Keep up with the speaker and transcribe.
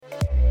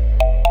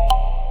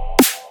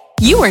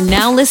You are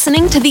now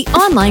listening to the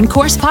Online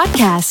Course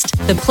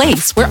Podcast, the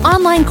place where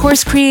online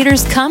course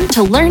creators come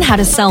to learn how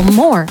to sell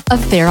more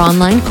of their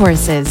online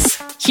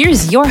courses.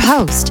 Here's your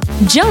host,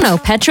 Jono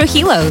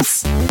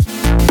Petrohilos.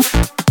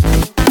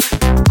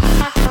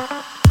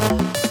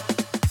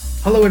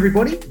 Hello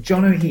everybody,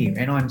 Jono here,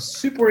 and I'm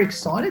super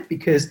excited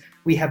because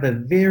we have a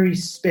very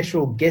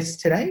special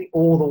guest today,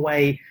 all the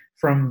way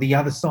from the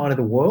other side of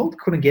the world.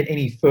 Couldn't get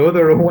any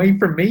further away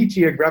from me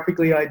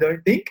geographically, I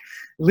don't think.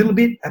 A little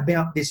bit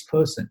about this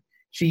person.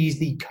 She is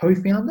the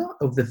co-founder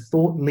of the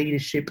Thought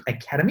Leadership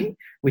Academy,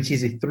 which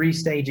is a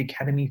 3-stage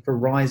academy for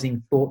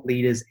rising thought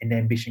leaders and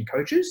ambition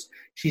coaches.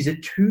 She's a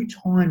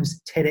 2-time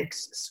TEDx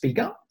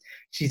speaker.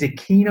 She's a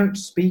keynote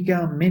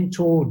speaker,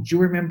 mentor,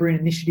 jury member in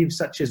initiatives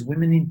such as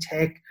Women in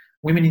Tech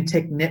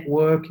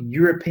Network,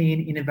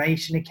 European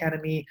Innovation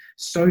Academy,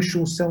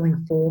 Social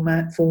Selling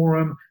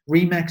Forum,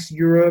 Remax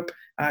Europe.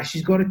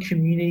 She's got a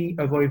community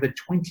of over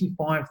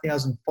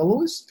 25,000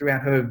 followers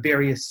throughout her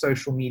various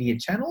social media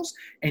channels,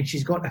 and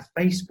she's got a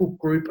Facebook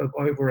group of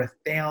over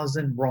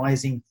 1,000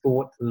 rising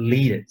thought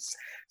leaders.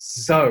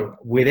 So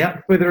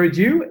without further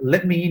ado,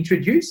 let me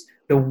introduce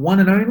the one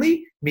and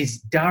only Miss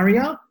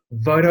Daria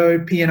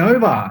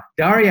Vodopianova.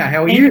 Daria,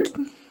 how are you?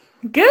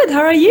 Good.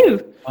 How are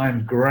you?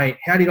 I'm great.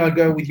 How did I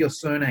go with your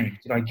surname?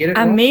 Did I get it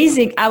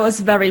Amazing. Right? I was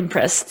very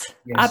impressed.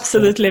 Yes.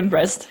 Absolutely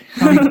impressed.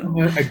 Coming from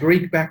a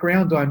Greek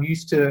background, I'm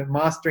used to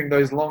mastering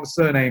those long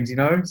surnames, you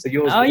know? So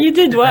yours. Oh, you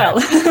did well.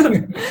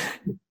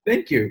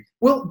 Thank you.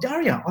 Well,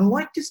 Daria, I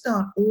like to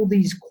start all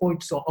these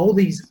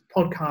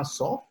podcasts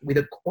off with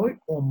a quote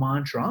or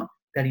mantra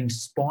that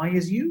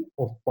inspires you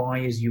or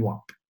fires you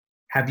up.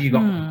 Have you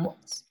got one?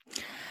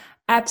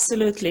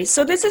 Absolutely.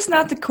 So this is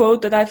not the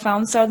quote that I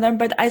found somewhere,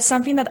 but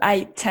something that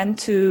I tend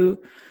to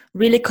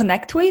really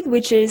connect with,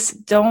 which is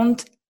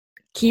don't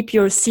keep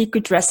your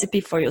secret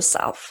recipe for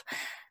yourself.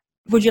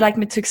 Would you like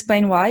me to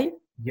explain why?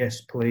 Yes,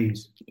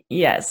 please.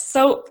 Yes.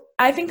 So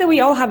I think that we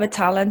all have a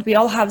talent. We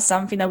all have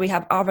something that we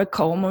have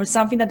overcome or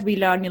something that we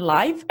learn in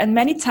life. And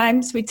many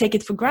times we take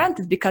it for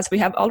granted because we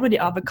have already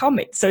overcome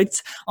it. So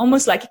it's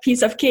almost like a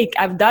piece of cake.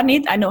 I've done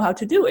it. I know how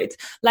to do it.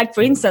 Like,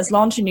 for instance,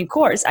 launching a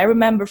course. I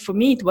remember for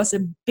me, it was a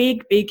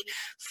big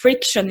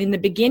friction in the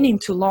beginning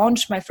to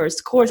launch my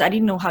first course. I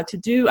didn't know how to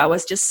do. I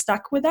was just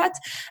stuck with that.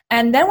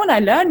 And then when I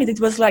learned it, it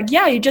was like,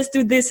 yeah, you just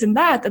do this and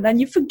that. And then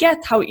you forget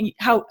how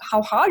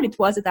hard it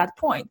was at that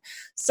point.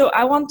 So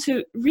I want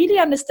to really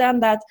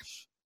understand that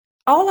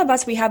all of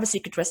us, we have a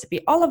secret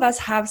recipe. All of us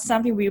have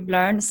something we've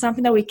learned,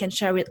 something that we can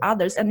share with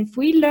others. And if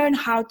we learn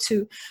how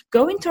to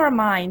go into our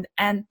mind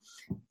and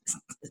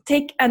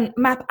take and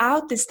map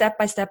out this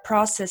step-by-step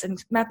process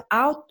and map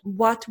out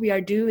what we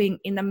are doing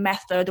in a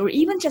method, or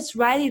even just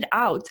write it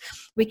out,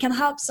 we can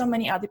help so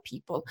many other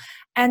people.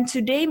 And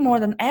today, more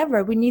than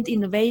ever, we need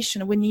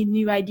innovation. We need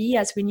new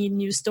ideas. We need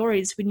new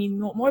stories. We need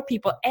more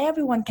people.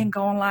 Everyone can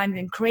go online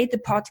and create a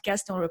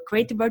podcast or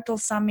create a virtual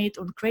summit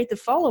or create a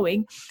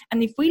following.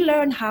 And if we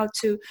learn how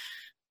to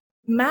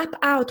map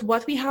out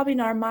what we have in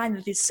our mind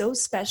that is so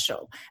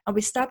special, and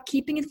we stop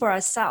keeping it for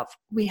ourselves,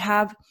 we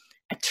have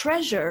a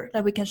treasure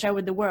that we can share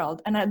with the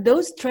world. And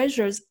those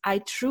treasures, I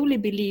truly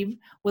believe,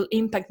 will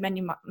impact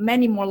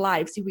many more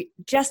lives. If we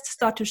just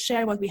start to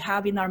share what we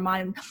have in our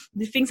mind,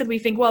 the things that we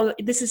think, well,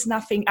 this is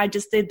nothing, I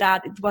just did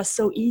that, it was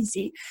so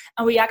easy.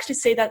 And we actually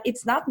say that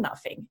it's not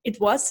nothing. It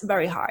was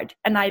very hard.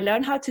 And I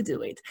learned how to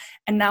do it.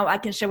 And now I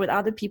can share with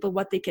other people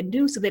what they can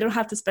do, so they don't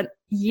have to spend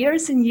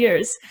years and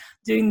years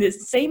doing the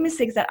same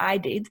mistakes that I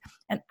did,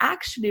 and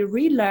actually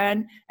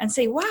relearn and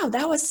say, wow,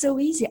 that was so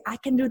easy. I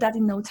can do that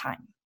in no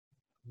time.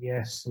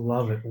 Yes,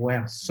 love it.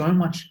 Wow, so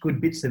much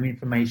good bits of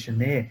information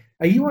there.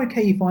 Are you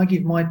okay if I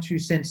give my 2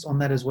 cents on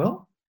that as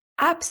well?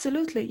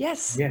 Absolutely,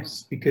 yes.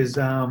 Yes, because,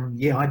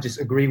 I just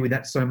agree with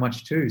that so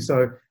much too.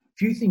 So a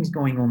few things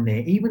going on there,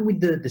 even with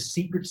the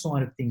secret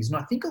side of things. And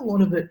I think a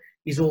lot of it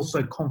is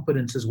also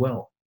confidence as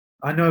well.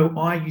 I know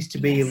I used to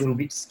be a little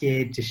bit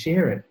scared to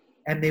share it.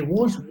 And there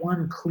was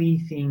one clear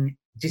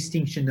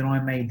distinction that I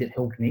made that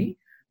helped me,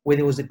 where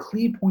there was a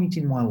clear point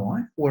in my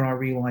life where I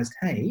realized,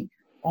 hey,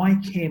 I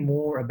care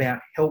more about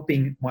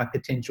helping my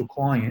potential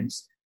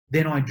clients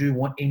than I do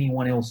what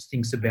anyone else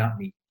thinks about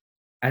me.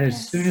 And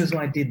as soon as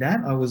I did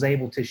that, I was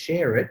able to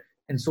share it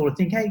and sort of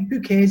think, hey,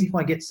 who cares if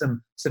I get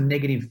some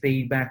negative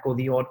feedback or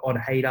the odd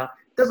hater?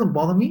 It doesn't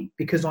bother me,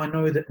 because I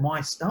know that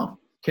my stuff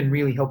can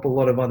really help a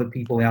lot of other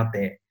people out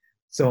there.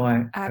 So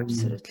I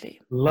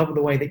love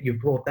the way that you've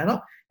brought that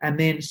up. And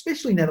then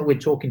especially now that we're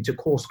talking to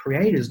course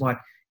creators, like,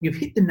 you've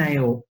hit the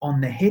nail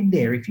on the head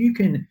there. If you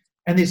can.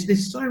 And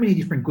there's so many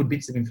different good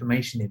bits of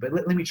information there, but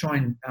let me try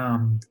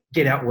and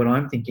get out what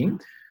I'm thinking,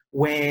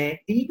 where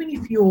even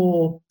if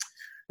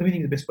let me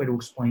think the best way to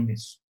explain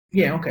this.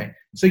 Yeah, okay.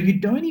 So you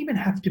don't even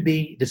have to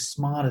be the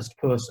smartest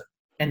person.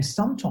 And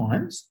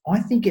sometimes I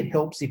think it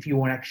helps if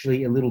you are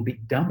actually a little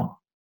bit dumber.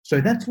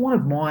 So that's one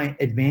of my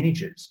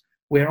advantages,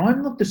 where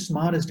I'm not the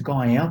smartest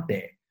guy out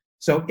there.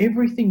 So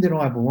everything that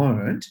I've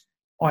learned,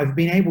 I've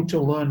been able to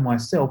learn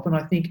myself. And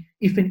I think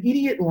if an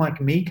idiot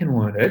like me can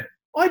learn it,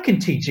 I can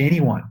teach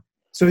anyone.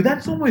 So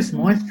that's almost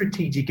my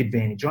strategic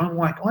advantage. I'm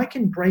like, I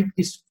can break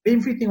this,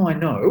 everything I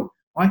know,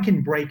 I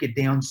can break it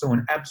down so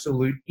an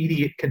absolute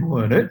idiot can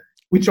learn it,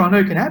 which I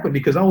know can happen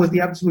because I was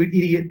the absolute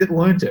idiot that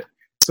learned it.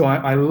 So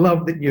I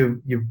love that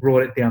you've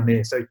brought it down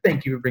there. So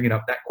thank you for bringing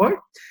up that quote.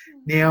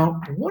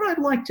 Now, what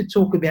I'd like to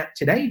talk about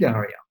today,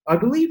 Daria, I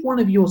believe one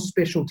of your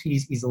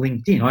specialties is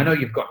LinkedIn. I know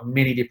you've got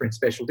many different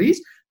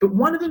specialties, but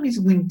one of them is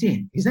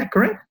LinkedIn. Is that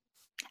correct?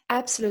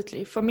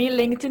 Absolutely. For me,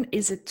 LinkedIn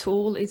is a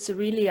tool. It's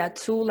really a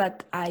tool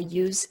that I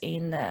use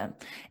in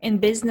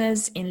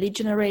business, in lead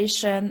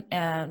generation,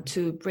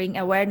 to bring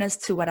awareness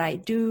to what I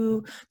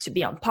do, to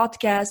be on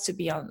podcasts, to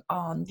be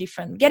on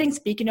different, getting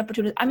speaking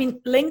opportunities. I mean,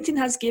 LinkedIn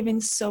has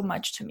given so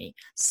much to me,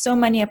 so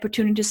many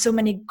opportunities, so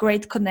many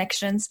great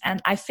connections.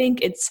 And I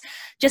think it's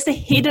just a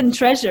hidden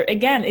treasure.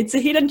 Again, it's a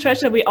hidden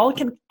treasure we all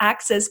can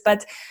access,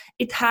 but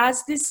it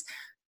has this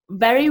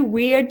very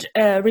weird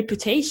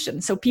reputation.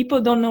 So people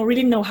don't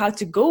really know how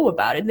to go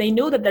about it. They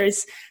know that there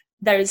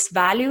is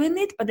value in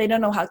it, but they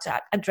don't know how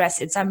to address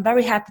it. So I'm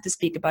very happy to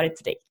speak about it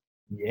today.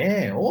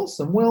 Yeah,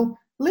 awesome. Well,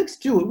 let's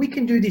do it. We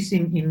can do this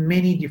in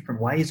many different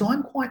ways.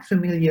 I'm quite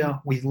familiar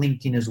with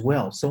LinkedIn as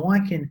well. So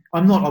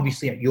I'm not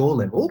obviously at your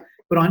level,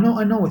 but I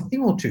know a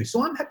thing or two.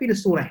 So I'm happy to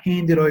sort of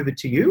hand it over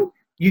to you.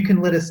 You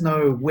can let us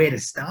know where to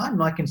start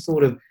and I can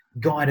sort of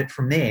guide it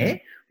from there.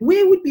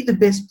 Where would be the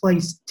best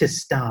place to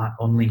start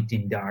on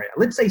LinkedIn, Daria?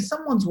 Let's say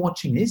someone's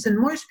watching this, and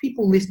most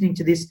people listening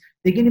to this,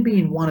 they're going to be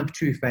in one of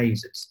two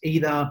phases.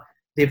 Either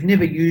they've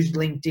never used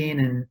LinkedIn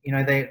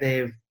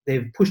and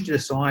they've pushed it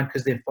aside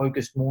because they're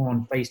focused more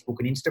on Facebook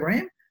and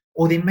Instagram,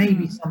 or there may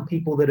be some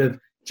people that have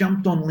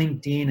jumped on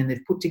LinkedIn and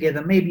they've put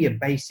together maybe a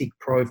basic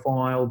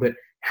profile but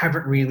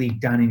haven't really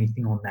done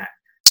anything on that.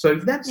 So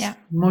if that's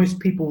most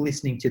people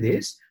listening to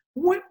this,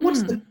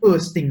 what's the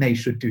first thing they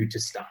should do to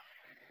start?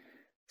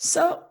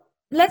 So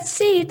let's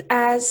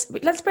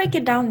break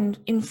it down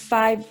in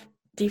 5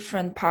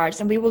 different parts,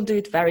 and we will do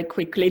it very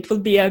quickly. It will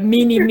be a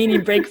mini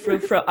breakthrough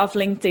of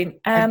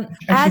LinkedIn.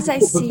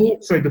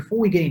 Before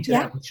we get into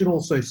that, we should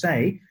also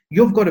say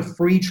you've got a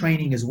free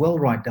training as well,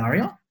 right,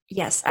 Daria?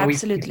 Yes,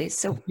 absolutely.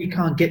 So if you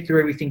can't get through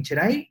everything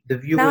today, the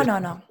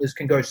viewers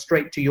can go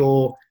straight to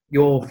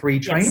your free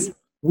training. Yes.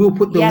 We'll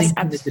put the link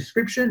in the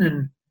description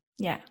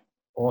and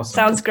awesome.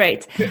 Sounds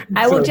great.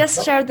 I will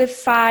just share the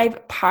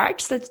 5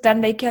 parts that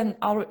then they can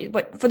already,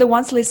 but for the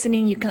ones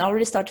listening, you can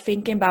already start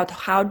thinking about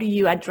how do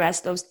you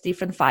address those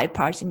different 5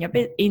 parts in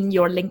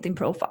your LinkedIn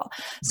profile.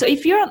 So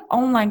if you're an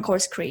online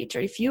course creator,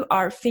 if you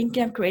are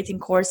thinking of creating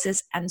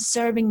courses and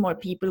serving more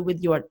people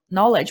with your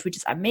knowledge, which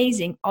is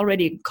amazing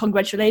already,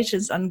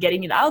 congratulations on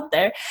getting it out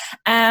there.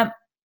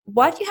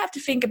 What you have to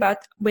think about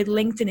with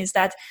LinkedIn is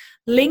that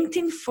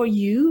LinkedIn for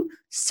you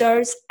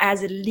serves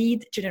as a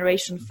lead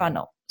generation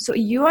funnel. So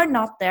you are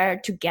not there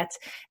to get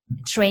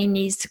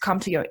trainees to come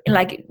to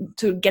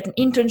to get an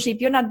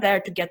internship. You're not there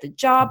to get a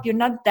job. You're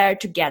not there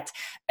to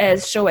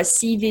show a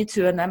CV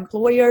to an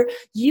employer.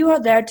 You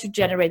are there to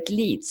generate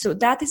leads. So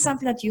that is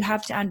something that you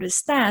have to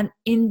understand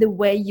in the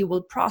way you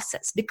will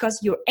process, because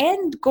your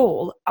end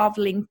goal of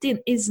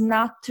LinkedIn is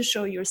not to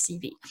show your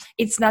CV.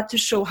 It's not to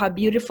show how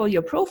beautiful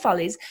your profile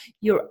is.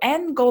 Your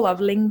end goal of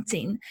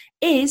LinkedIn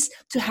is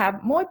to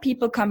have more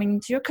people coming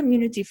into your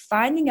community,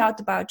 finding out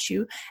about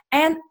you,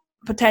 and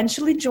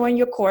potentially join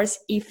your course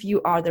if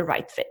you are the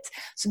right fit.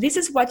 So this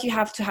is what you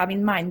have to have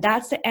in mind.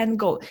 That's the end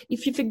goal.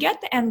 If you forget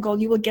the end goal,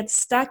 you will get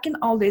stuck in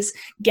all this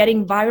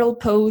getting viral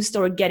posts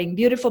or getting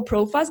beautiful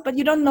profiles, but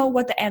you don't know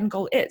what the end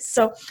goal is.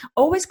 So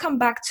always come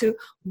back to,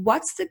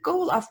 what's the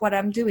goal of what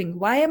I'm doing?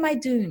 Why am I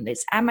doing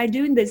this? Am I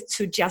doing this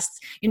to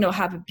just,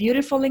 have a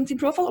beautiful LinkedIn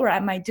profile, or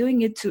am I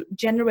doing it to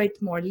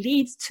generate more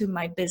leads to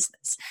my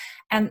business?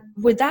 And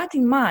with that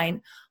in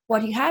mind,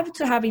 what you have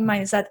to have in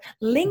mind is that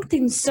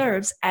LinkedIn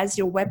serves as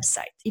your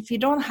website. If you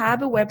don't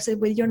have a website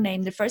with your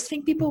name, the first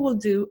thing people will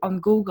do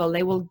on Google,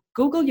 they will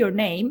Google your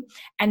name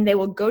and they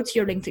will go to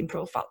your LinkedIn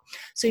profile.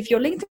 So if your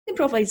LinkedIn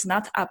profile is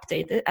not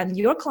updated and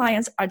your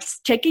clients are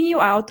checking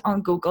you out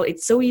on Google,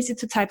 it's so easy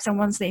to type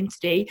someone's name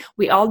today.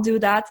 We all do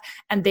that,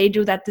 and they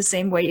do that the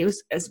same way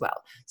as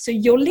well. So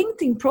your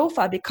LinkedIn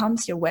profile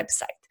becomes your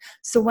website.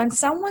 So when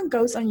someone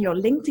goes on your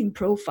LinkedIn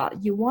profile,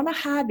 you want to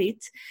have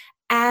it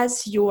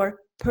as your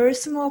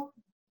personal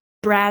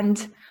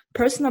brand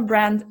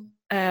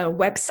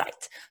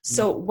website.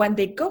 So when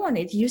they go on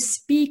it, you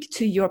speak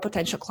to your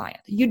potential client.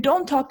 You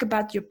don't talk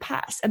about your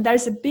past. And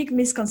there's a big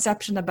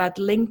misconception about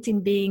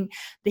LinkedIn being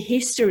the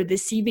history, the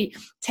CV.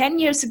 10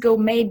 years ago,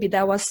 maybe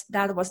that was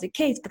the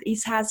case, but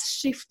it has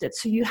shifted.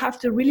 So you have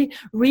to really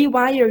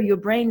rewire your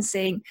brain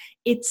saying,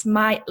 it's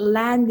my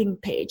landing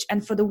page.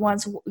 And for the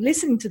ones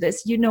listening to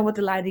this, you know what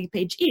the landing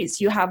page is.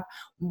 You have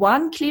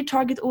one clear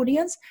target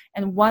audience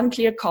and one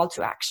clear call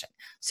to action.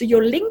 So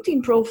your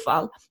LinkedIn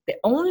profile, the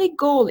only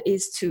goal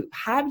is to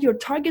have your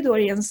target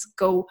audience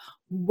go,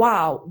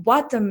 wow,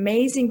 what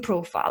amazing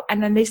profile.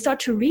 And then they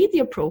start to read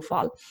your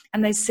profile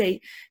and they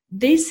say,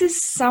 this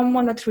is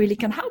someone that really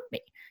can help me.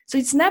 So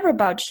it's never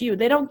about you.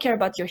 They don't care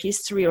about your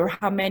history or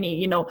how many,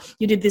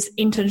 you did this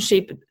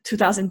internship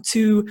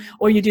 2002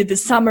 or you did the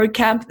summer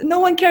camp. No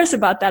one cares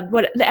about that.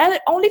 But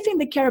the only thing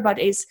they care about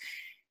is,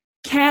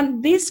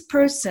 can this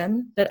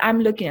person that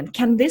I'm looking at,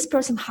 can this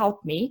person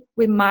help me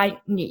with my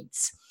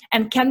needs?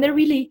 And can they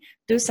really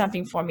do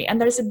something for me? And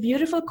there's a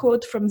beautiful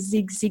quote from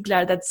Zig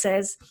Ziglar that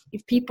says,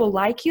 if people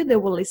like you, they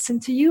will listen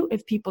to you.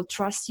 If people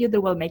trust you, they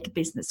will make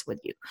business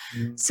with you.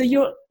 Mm. So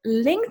your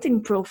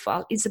LinkedIn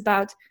profile is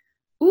about,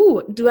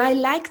 do I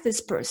like this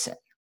person?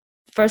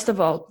 First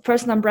of all,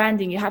 personal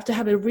branding, you have to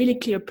have a really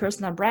clear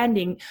personal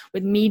branding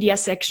with media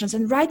sections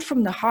and right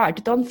from the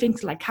heart. Don't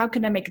think like, how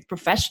can I make it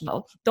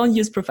professional? Don't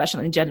use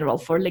professional in general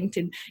for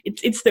LinkedIn.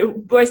 It's the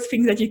worst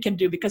thing that you can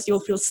do because you'll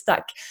feel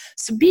stuck.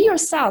 So be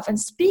yourself and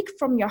speak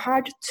from your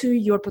heart to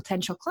your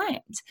potential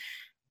client.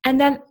 And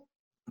then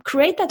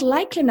create that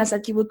likeliness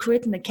that you will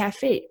create in a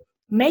cafe.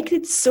 Make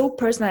it so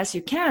personal as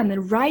you can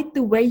and write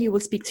the way you will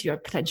speak to your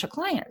potential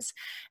clients.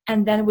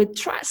 And then with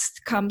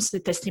trust comes the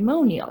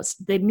testimonials,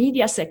 the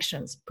media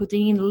sections,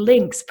 putting in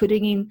links,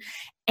 putting in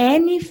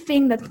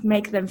anything that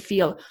make them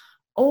feel,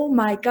 oh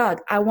my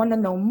God, I want to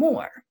know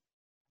more.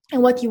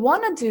 And what you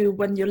want to do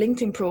when your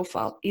LinkedIn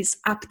profile is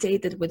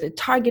updated with a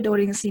target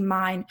audience in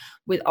mind,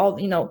 with all,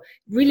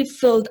 really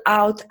filled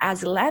out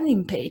as a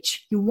landing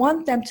page, you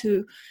want them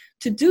to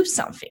do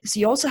something. So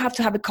you also have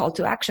to have a call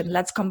to action.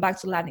 Let's come back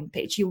to landing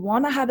page. You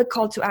want to have a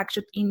call to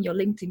action in your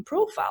LinkedIn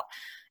profile.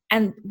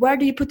 And where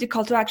do you put the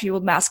call to action? You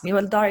will ask me,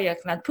 well, Daria,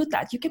 can I put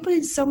that? You can put it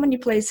in so many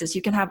places.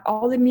 You can have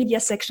all the media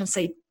sections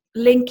say,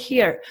 link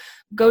here,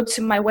 go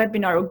to my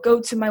webinar, or go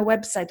to my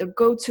website, or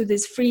go to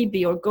this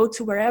freebie, or go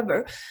to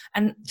wherever.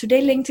 And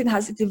today LinkedIn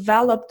has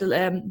developed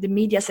the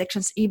media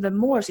sections even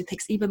more. So it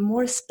takes even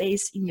more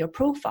space in your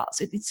profile.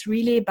 So it's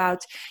really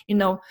about,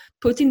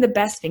 putting the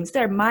best things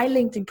there. My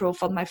LinkedIn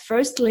profile, my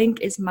first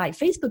link is my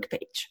Facebook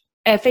page.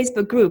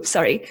 Facebook group,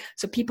 sorry.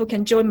 So people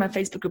can join my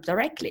Facebook group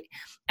directly.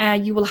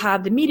 And you will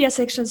have the media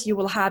sections, you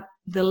will have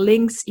the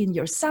links in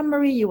your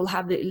summary, you will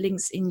have the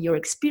links in your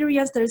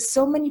experience. There's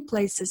so many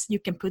places you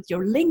can put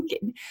your link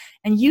in.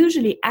 And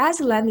usually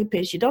as a landing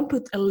page, you don't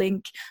put a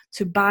link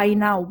to buy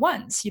now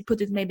once. You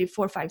put it maybe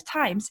 4 or 5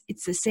 times.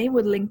 It's the same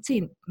with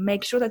LinkedIn.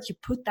 Make sure that you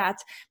put that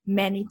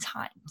many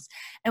times.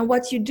 And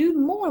what you do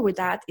more with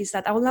that is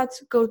that I will not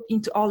go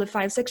into all the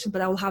 5 sections,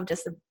 but I will have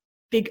just a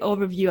big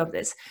overview of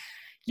this.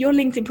 Your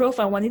LinkedIn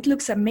profile, when it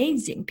looks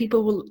amazing,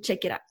 people will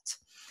check it out.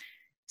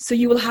 So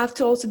you will have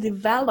to also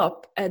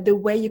develop the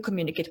way you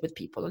communicate with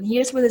people. And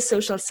here's where the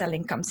social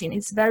selling comes in.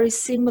 It's very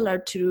similar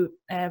to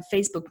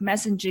Facebook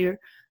Messenger,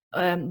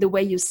 the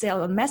way you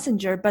sell on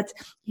Messenger, but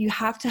you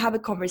have to have a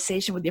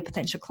conversation with your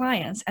potential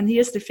clients. And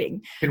here's the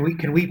thing.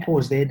 Can we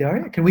pause there,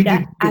 Daria? Can we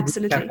do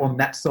absolutely on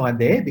that side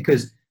there?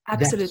 Because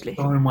absolutely,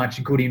 that's so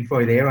much good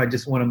info there. I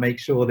just want to make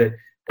sure that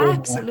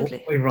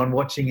everyone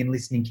watching and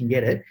listening can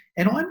get it.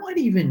 And I might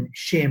even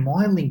share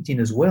my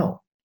LinkedIn as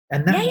well.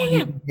 And that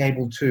might be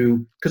able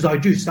to, because I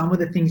do some of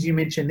the things you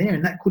mentioned there,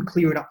 and that could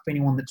clear it up for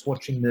anyone that's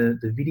watching the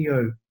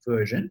video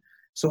version.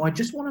 So I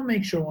just want to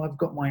make sure I've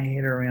got my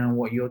head around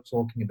what you're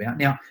talking about.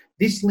 Now,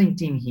 this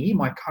LinkedIn here,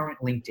 my current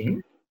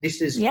LinkedIn,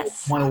 this is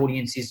my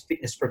audience is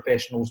fitness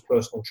professionals,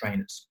 personal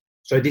trainers.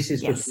 So this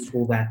is for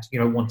people that,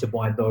 want to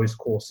buy those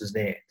courses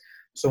there.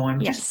 So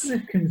I'm just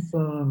going to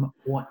confirm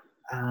what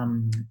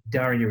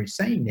Daria is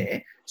saying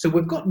there. So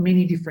we've got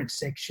many different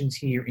sections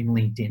here in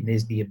LinkedIn.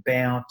 There's the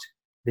about,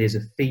 there's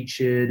a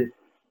featured,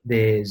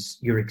 there's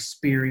your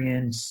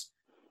experience,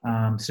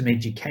 some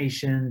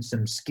education,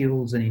 some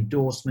skills and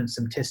endorsements,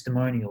 some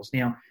testimonials.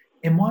 Now,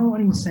 am I right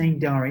in saying,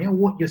 Daria,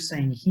 what you're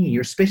saying here,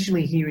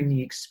 especially here in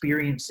the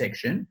experience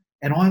section,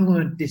 and I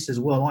learned this as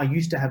well. I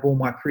used to have all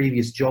my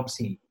previous jobs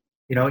here.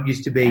 It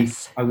used to be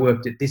I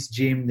worked at this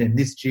gym, then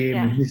this gym,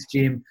 and this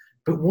gym.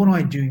 But what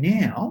I do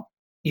now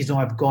is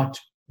I've got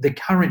the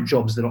current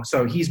jobs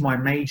so here's my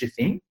major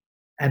thing,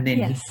 and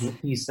then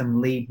here's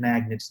some lead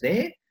magnets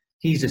there.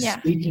 Here's a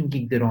speaking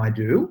gig that I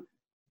do,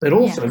 but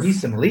also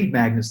here's some lead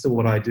magnets to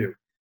what I do.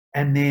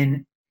 And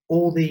then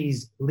all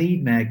these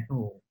lead can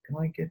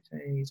I get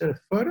is that a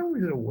photo or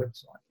is it a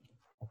website?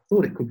 I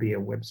thought it could be a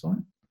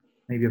website.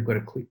 Maybe I've got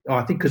to click.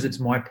 I think because it's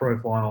my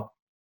profile,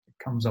 it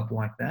comes up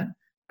like that.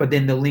 But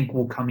then the link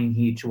will come in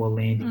here to a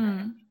landing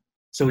page.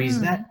 So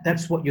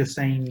that's what you're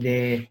saying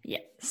there? Yeah.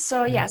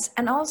 So yes,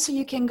 and also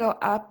you can go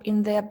up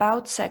in the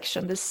about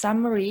section, the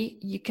summary,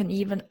 you can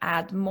even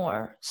add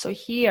more. So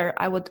here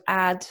I would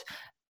add,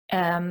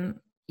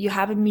 you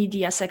have a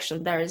media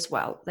section there as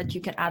well that you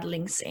can add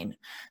links in.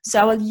 So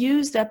I will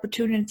use the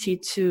opportunity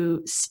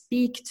to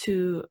speak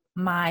to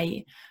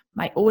my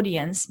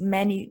audience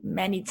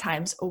many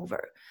times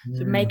over.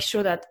 To make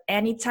sure that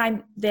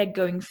anytime they're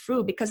going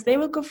through, because they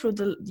will go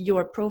through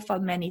your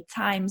profile many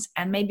times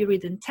and maybe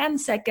read in 10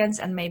 seconds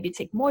and maybe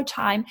take more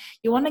time,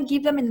 you want to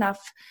give them enough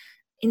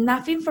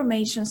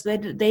information so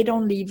that they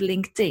don't leave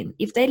LinkedIn.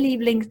 If they leave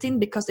LinkedIn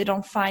because they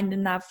don't find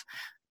enough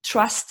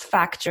trust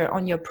factor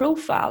on your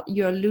profile,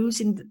 you're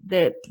losing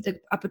the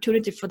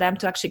opportunity for them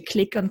to actually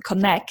click on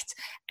connect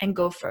and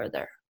go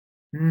further.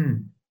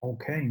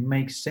 Okay,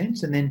 makes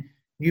sense. And then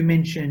you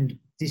mentioned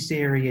this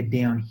area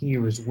down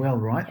here as well,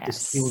 right? Yes. The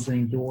skills and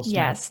endorsement.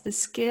 Yes, the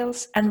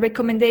skills and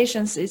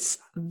recommendations is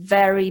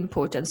very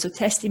important. So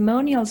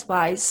testimonials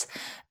wise,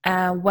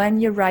 when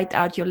you write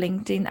out your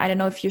LinkedIn, I don't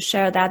know if you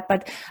share that,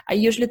 but I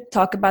usually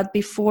talk about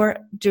before,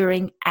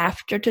 during,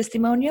 after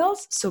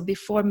testimonials. So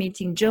before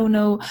meeting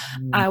Jono,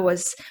 I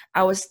was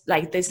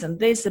like this and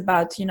this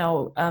about,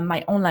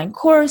 my online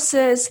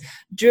courses.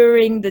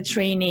 During the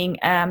training,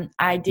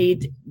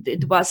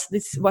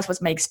 this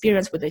was my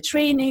experience with the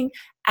training.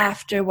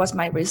 After was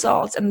my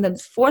results. And then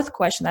fourth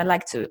question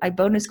a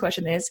bonus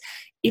question is,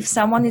 if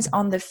someone is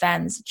on the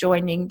fence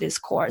joining this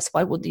course,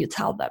 what would you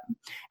tell them?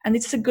 And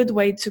it's a good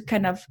way to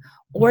kind of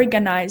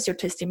organize your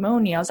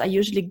testimonials. I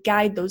usually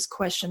guide those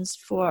questions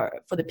for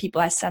the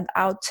people I send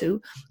out to.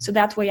 So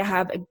that way I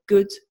have a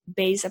good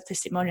base of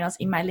testimonials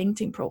in my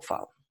LinkedIn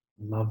profile.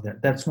 Love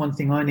that. That's one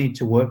thing I need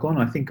to work on.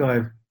 I think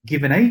I've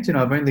given 8 and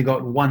I've only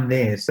got 1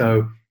 there.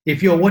 So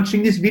if you're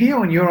watching this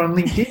video and you're on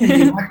LinkedIn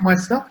and you like my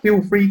stuff,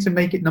 feel free to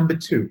make it number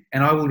 2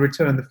 and I will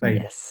return the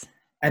favor. Yes.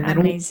 And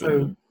then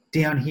also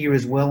down here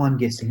as well, I'm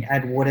guessing,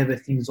 add whatever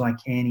things I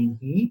can in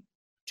here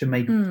to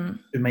make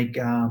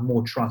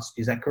more trust.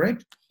 Is that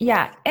correct?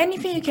 Yeah,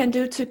 anything you can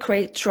do to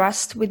create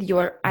trust with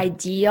your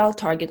ideal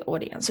target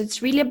audience. So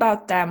it's really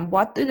about them.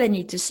 What do they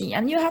need to see?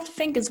 And you have to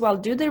think as well,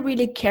 do they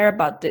really care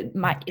about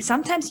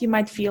sometimes you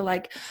might feel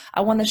like,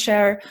 I want to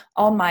share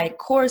all my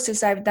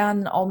courses I've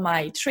done, all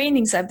my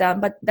trainings I've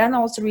done, but then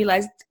also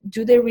realize,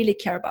 do they really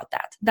care about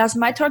that? Does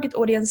my target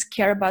audience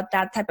care about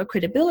that type of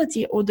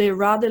credibility, or they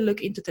rather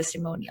look into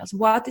testimonials?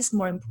 What is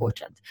more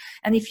important?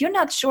 And if you're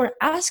not sure,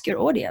 ask your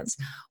audience,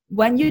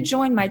 when you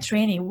join my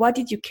training, what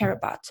did you care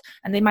about?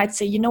 And they might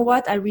say, you know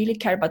what, I really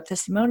care about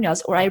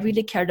testimonials, or I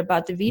really cared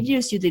about the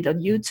videos you did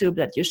on YouTube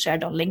that you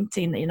shared on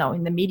LinkedIn,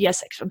 in the media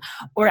section,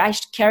 or I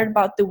cared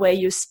about the way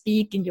you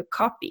speak in your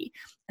copy.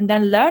 And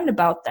then learn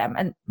about them.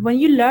 And when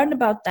you learn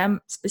about them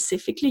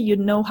specifically, you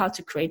know how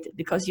to create it,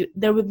 because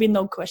there will be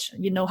no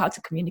question. You know how to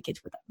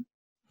communicate with them.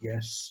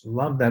 Yes,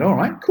 love that. All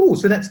right, cool.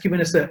 So that's given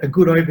us a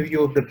good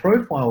overview of the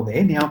profile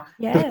there. Now,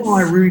 before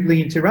I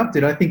rudely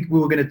interrupted, I think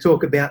we were going to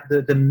talk about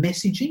the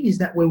messaging. Is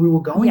that where we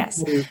were going?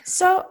 Yes.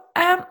 So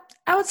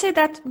I would say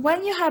that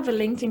when you have a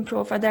LinkedIn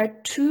profile, there are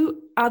 2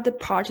 other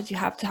parts that you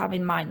have to have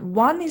in mind.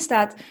 One is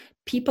that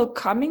people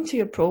coming to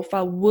your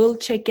profile will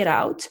check it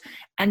out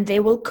and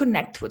they will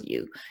connect with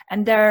you.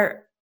 And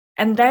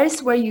that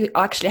is where you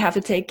actually have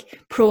to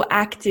take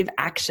proactive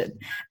action.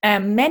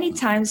 Many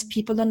times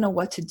people don't know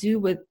what to do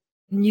with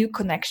new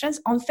connections.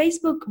 On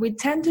Facebook, we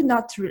tend to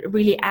not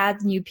really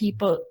add new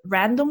people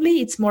randomly.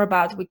 It's more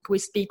about we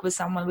speak with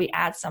someone, we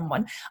add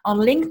someone. On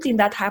LinkedIn,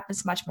 that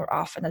happens much more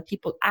often, that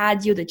people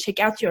add you, they check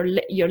out your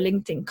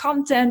LinkedIn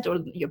content or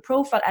your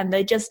profile, and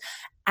they just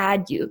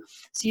add you.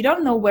 So you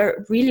don't know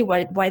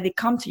why they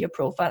come to your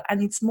profile,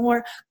 and it's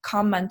more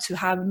common to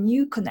have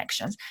new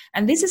connections.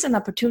 And this is an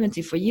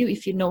opportunity for you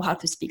if you know how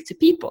to speak to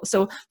people.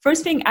 So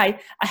first thing I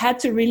had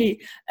to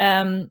really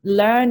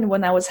learn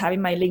when I was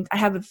having my I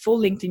have a full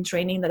LinkedIn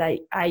training that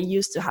I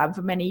used to have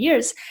for many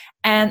years.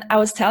 And I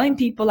was telling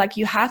people, like,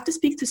 you have to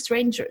speak to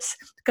strangers,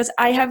 because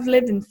I have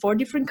lived in 4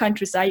 different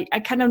countries. I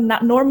kind of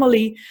not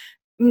normally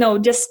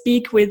just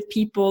speak with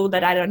people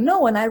that I don't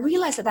know. And I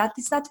realized that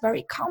it's not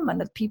very common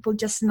that people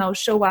just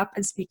show up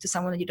and speak to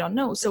someone that you don't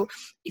know. So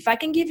if I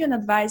can give you an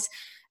advice,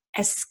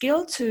 a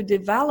skill to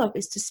develop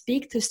is to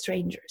speak to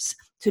strangers,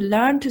 to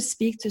learn to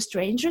speak to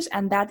strangers.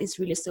 And that is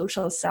really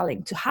social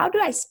selling. To how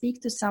do I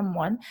speak to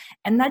someone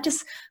and not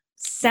just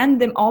send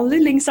them all the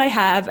links I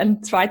have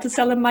and try to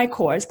sell them my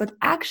course, but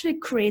actually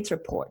create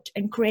rapport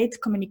and create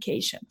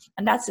communication.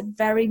 And that's a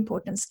very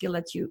important skill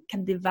that you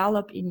can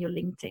develop in your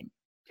LinkedIn.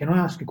 Can I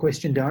ask a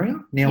question, Daria?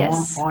 Now,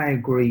 yes. I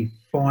agree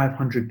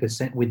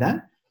 500% with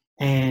that.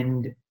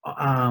 And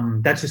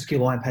that's a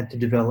skill I've had to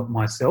develop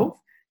myself.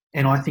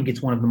 And I think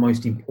it's one of the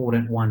most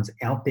important ones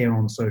out there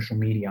on social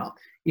media.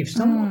 If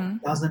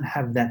someone doesn't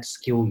have that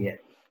skill yet,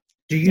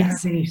 do you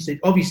have any,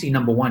 obviously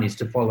number 1 is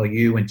to follow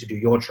you and to do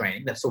your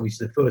training. That's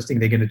obviously the first thing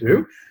they're going to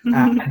do.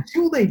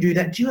 Until they do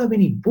that, do you have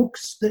any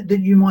books that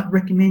you might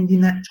recommend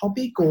in that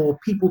topic, or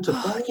people to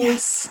follow?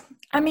 Yes.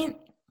 I mean,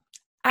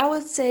 I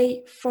would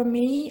say for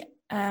me,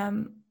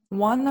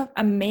 one of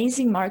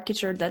amazing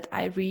marketer that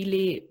I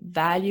really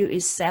value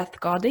is Seth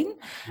Godin.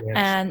 Yes.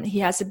 And he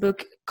has a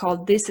book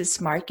called This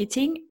is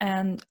Marketing.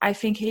 And I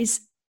think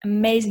he's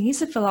amazing.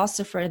 He's a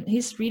philosopher, and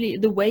he's really,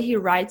 the way he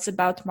writes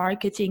about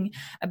marketing,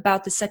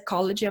 about the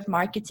psychology of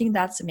marketing,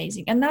 that's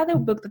amazing. Another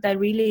book that I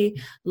really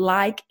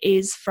like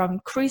is from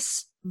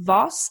Chris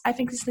Voss, I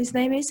think his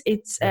name is.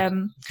 It's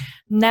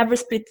Never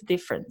Split the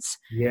Difference.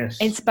 Yes.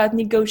 It's about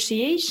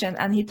negotiation,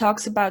 and he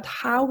talks about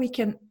how we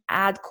can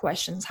add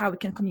questions, how we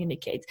can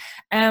communicate.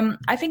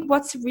 I think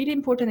what's really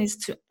important is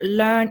to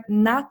learn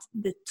not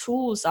the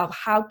tools of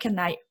how can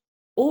I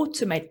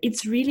automate.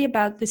 It's really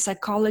about the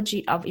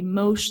psychology of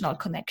emotional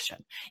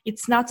connection.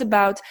 It's not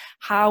about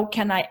how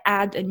can I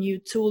add a new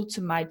tool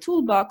to my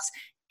toolbox.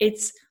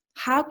 It's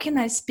how can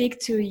I speak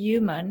to a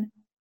human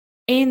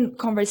in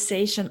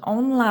conversation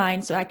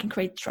online so I can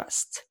create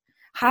trust.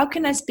 How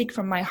can I speak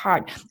from my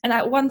heart? And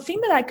one thing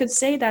that I could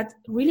say that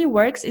really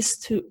works is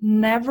to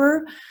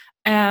never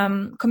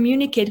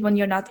communicate when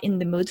you're not in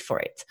the mood for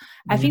it.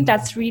 I think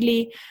that's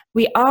really,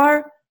 we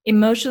are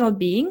emotional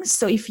beings.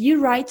 So if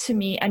you write to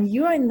me and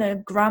you're in a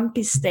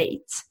grumpy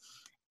state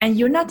and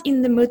you're not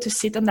in the mood to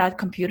sit on that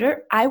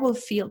computer, I will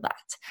feel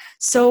that.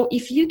 So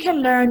if you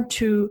can learn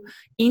to,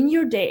 in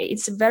your day,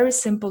 it's a very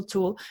simple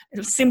tool,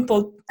 a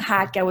simple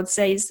hack, I would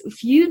say, is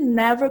if you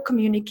never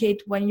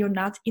communicate when you're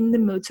not in the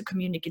mood to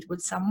communicate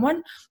with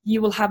someone,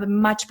 you will have a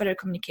much better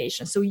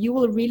communication. So you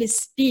will really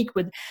speak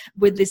with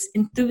this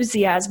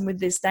enthusiasm, with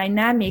this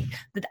dynamic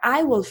that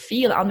I will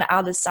feel on the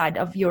other side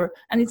of your,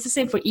 and it's the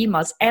same for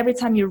emails. Every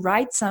time you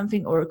write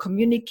something or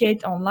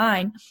communicate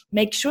online,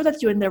 make sure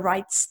that you're in the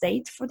right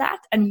state for that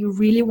and you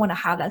really want to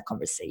have that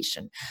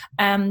conversation.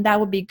 That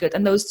would be good.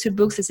 And those two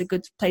books is a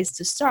good place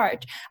to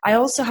start. I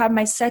also have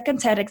my second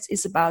TEDx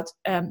is about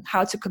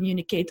how to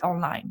communicate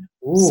online.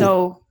 Ooh,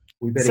 so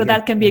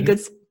that can be a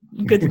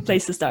good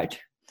place to start.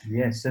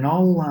 Yes, and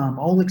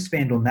I'll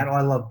expand on that.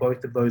 I love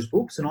both of those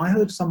books, and I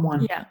heard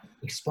someone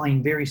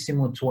explain very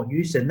similar to what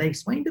you said, and they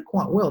explained it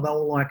quite well. They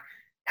were like,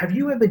 have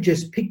you ever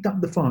just picked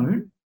up the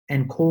phone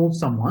and called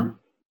someone,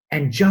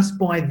 and just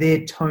by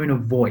their tone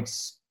of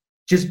voice,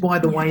 just by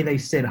the way they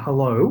said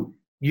hello,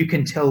 you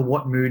can tell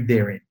what mood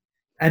they're in.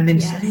 And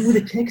then same with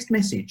a text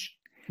message.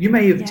 You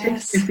may have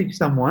text messaged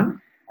someone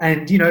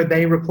and,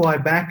 they reply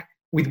back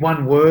with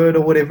one word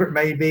or whatever it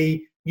may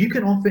be. You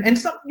can often,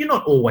 and you're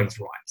not always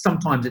right.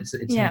 Sometimes it's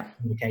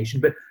communication,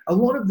 but a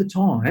lot of the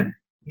time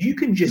you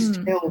can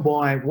just tell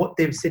by what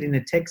they've said in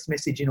a text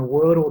message in a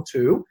word or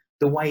two,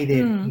 the way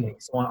they're feeling.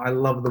 So I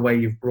love the way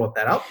you've brought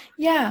that up.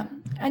 Yeah.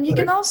 And you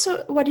can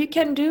also, what you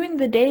can do in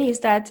the day is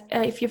that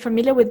if you're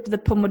familiar with the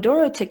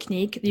Pomodoro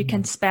technique, you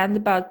can spend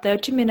about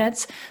 30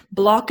 minutes,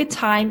 block a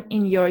time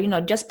in your,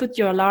 just put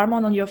your alarm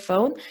on your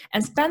phone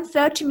and spend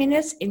 30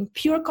 minutes in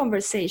pure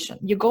conversation.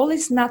 Your goal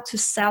is not to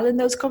sell in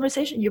those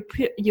conversations.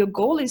 Your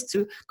goal is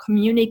to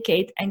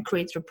communicate and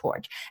create rapport.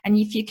 And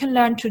if you can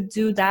learn to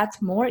do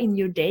that more in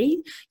your day,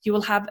 you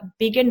will have a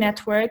bigger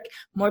network,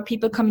 more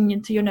people coming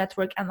into your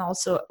network, and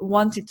also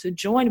wanted to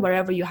join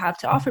wherever you have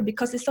to offer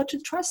because they start to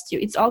trust you.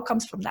 It all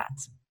comes from that.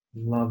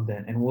 Love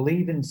that. And we'll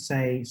even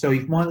say, so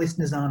if my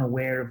listeners aren't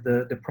aware of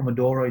the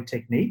Pomodoro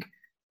technique,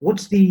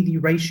 what's the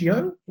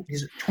ratio?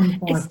 Is it 25?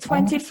 It's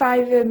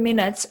 25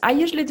 minutes. I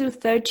usually do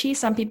 30.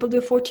 Some people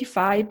do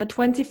 45, but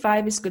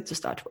 25 is good to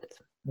start with.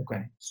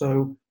 Okay.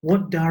 So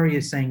what Daria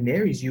is saying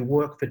there is you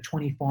work for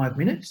 25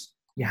 minutes,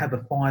 you have a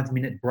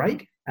 5-minute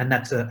break, and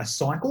that's a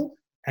cycle.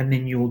 And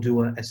then you'll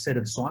do a set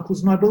of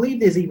cycles. And I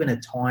believe there's even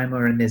a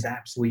timer and there's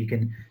apps where you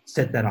can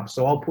set that up.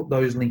 So I'll put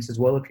those links as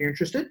well if you're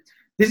interested.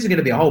 This is going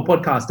to be a whole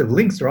podcast of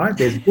links, right?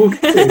 There's books,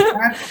 there's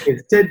apps,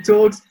 there's TED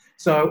Talks.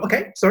 So,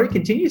 okay, sorry,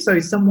 continue. So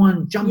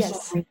someone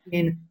jumps on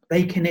LinkedIn,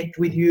 they connect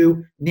with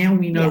you. Now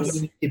we know we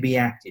need to be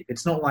active.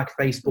 It's not like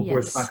Facebook where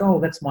it's like, oh,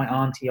 that's my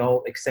auntie,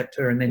 I'll accept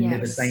her and then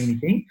never say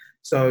anything.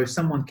 So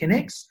someone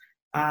connects.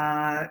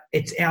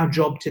 It's our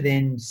job to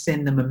then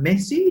send them a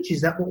message.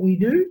 Is that what we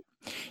do?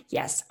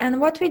 Yes. And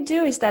what we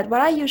do is that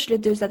what I usually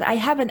do is that I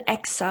have an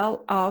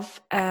Excel of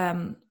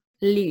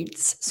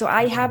leads. So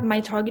I have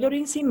my target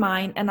audience in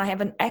mind and I have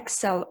an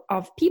Excel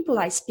of people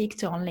I speak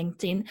to on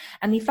LinkedIn.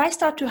 And if I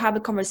start to have a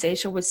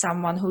conversation with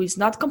someone who is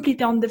not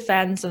completely on the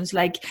fence and is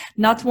like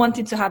not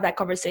wanting to have that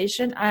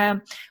conversation,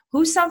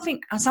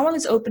 someone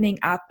is opening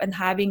up and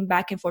having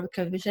back and forth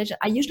conversation,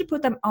 I usually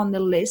put them on the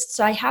list.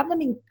 So I have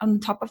them on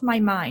top of my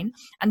mind,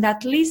 and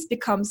that list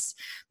becomes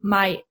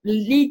my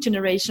lead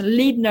generation,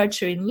 lead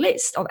nurturing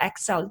list on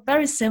Excel.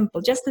 Very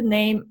simple, just the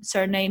name,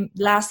 surname,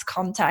 last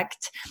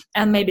contact,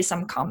 and maybe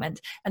some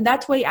comment. And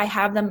that way I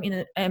have them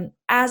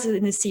as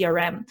in a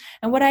CRM.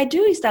 And what I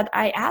do is that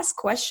I ask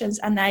questions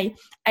and I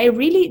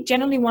really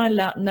generally want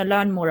to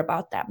learn more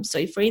about them. So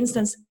if, for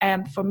instance,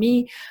 for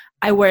me,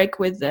 I work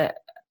with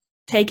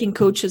taking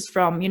coaches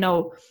from,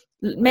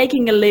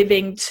 making a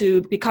living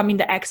to becoming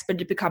the expert,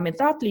 to becoming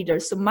thought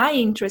leaders. So my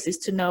interest is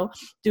to know,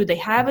 do they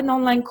have an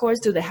online course?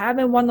 Do they have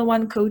a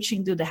one-on-one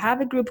coaching? Do they have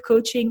a group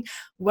coaching?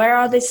 Where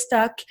are they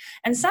stuck?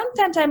 And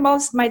sometimes I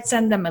might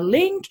send them a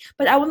link,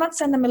 but I will not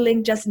send them a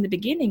link just in the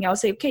beginning. I'll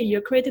say, okay,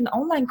 you're creating an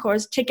online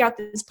course. Check out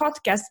this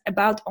podcast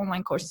about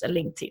online courses at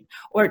LinkedIn.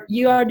 Or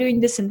you are doing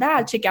this and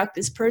that. Check out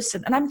this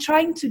person. And I'm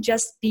trying to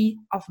just be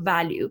of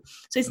value.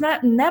 So it's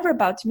never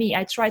about me.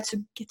 I try to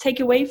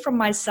take away from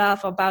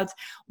myself about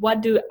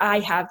what do I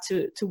have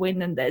to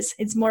win in this.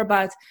 It's more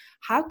about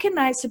how can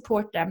I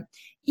support them,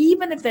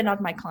 even if they're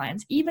not my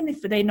clients, even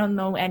if they don't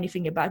know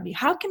anything about me.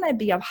 How can I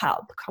be of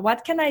help?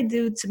 What can I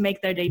do to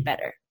make their day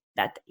better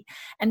that day?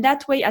 And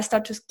that way I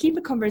start to keep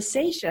a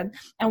conversation.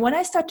 And when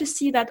I start to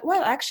see that,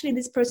 well, actually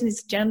this person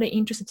is generally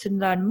interested to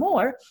learn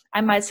more,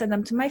 I might send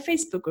them to my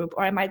Facebook group,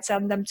 or I might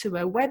send them to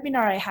a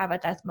webinar I have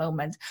at that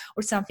moment,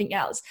 or something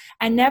else.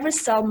 I never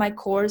sell my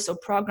course or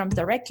programs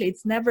directly.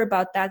 It's never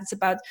about that. It's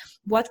about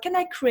what can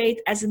I create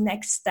as a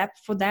next step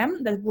for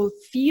them that will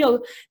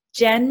feel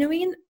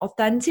genuine,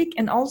 authentic,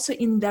 and also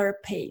in their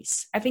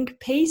pace. I think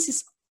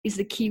pace is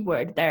the key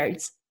word there.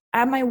 It's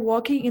am I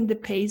walking in the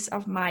pace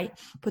of my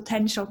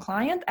potential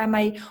client? Am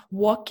I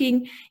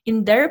walking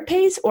in their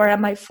pace, or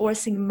am I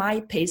forcing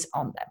my pace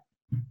on them?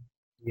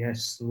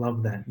 Yes,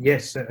 love that.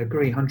 Yes,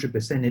 agree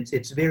 100%.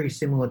 It's very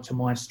similar to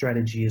my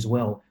strategy as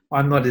well.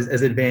 I'm not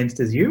as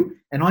advanced as you,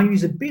 and I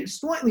use a bit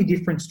slightly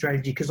different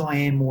strategy because I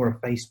am more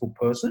a Facebook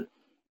person,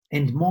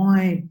 and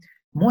my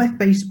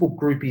Facebook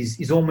group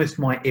is almost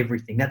my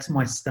everything. That's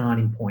my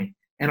starting point.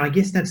 And I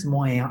guess that's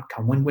my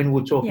outcome. When we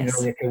were talking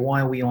earlier, okay, why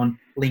are we on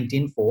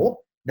LinkedIn for?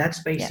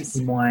 That's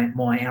basically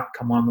my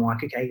outcome. I'm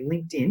like, okay,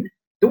 LinkedIn,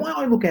 the way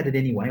I look at it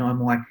anyway,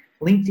 I'm like,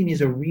 LinkedIn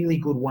is a really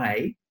good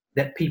way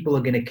that people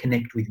are going to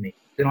connect with me,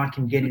 that I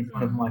can get in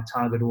front of my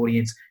target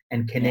audience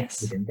and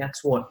connect with them.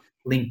 That's what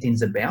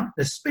LinkedIn's about,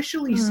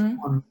 especially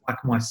someone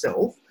like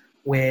myself,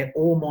 where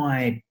all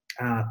my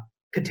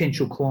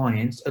potential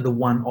clients are the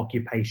one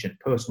occupation,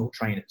 personal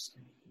trainers.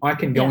 I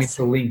can go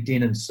into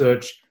LinkedIn and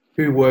search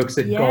who works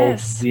at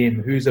Gold's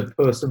Gym, who's a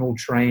personal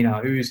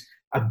trainer, who's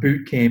a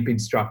boot camp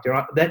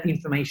instructor. That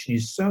information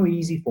is so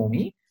easy for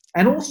me.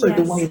 And also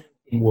the way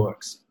LinkedIn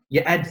works.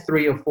 You add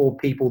 3 or 4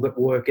 people that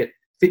work at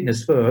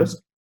Fitness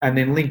First, and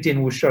then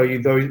LinkedIn will show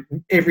you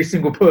every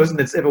single person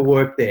that's ever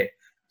worked there.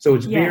 So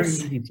it's very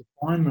easy to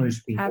find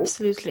those people.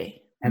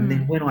 Absolutely. And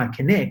then when I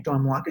connect,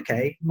 I'm like,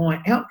 okay,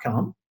 my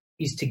outcome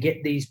is to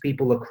get these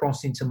people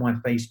across into my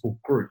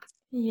Facebook group.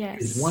 Yes.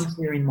 Because once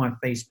they're in my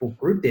Facebook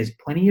group, there's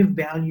plenty of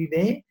value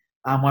there.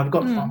 I've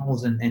got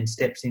funnels and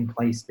steps in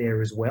place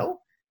there as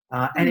well.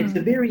 And it's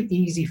a very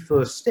easy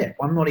first step.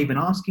 I'm not even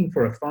asking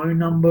for a phone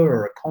number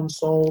or a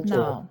consult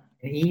or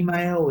an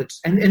email.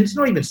 And it's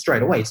not even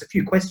straight away. It's a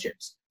few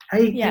questions.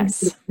 Hey, thanks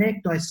for the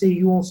connect. I see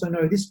you also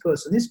know this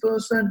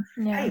person.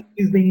 Hey,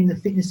 you've been in the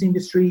fitness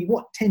industry,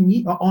 10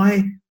 years?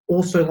 I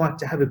also like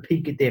to have a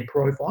peek at their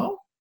profile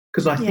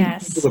because I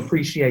think people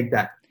appreciate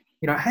that.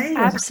 You know, hey,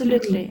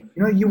 absolutely.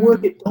 You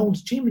work at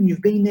Gold's Gym and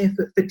you've been there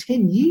for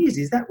 10 years.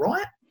 Is that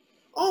right?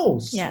 Oh,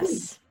 sweet.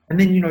 Yes. And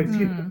then, a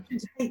few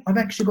questions. Hey, I've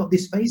actually got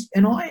this face.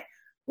 And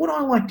what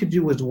I like to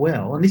do as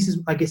well, and this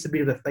is, I guess, a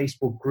bit of a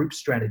Facebook group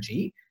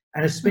strategy,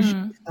 and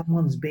especially if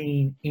someone's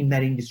been in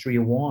that industry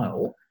a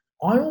while,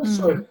 I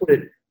also put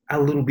it a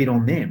little bit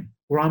on them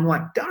where I'm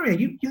like, Daria,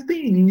 you've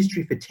been in the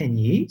industry for 10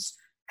 years.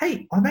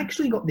 Hey, I've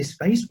actually got this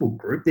Facebook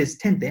group. There's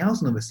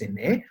 10,000 of us in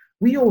there.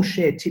 We all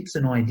share tips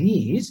and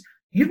ideas.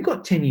 You've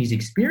got 10 years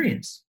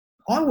experience.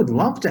 I would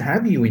love to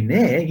have you in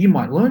there. You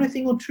might learn a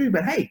thing or two,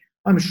 but hey,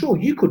 I'm sure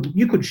you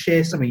could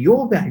share some of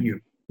your value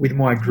with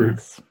my group.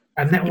 Yes.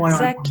 And that way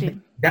I make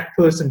that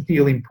person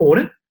feel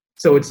important.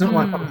 So it's not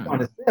like I'm trying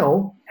to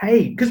sell,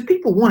 hey, because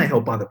people want to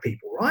help other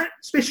people, right?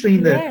 Especially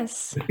in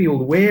the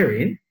field we're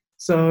in.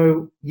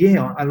 So,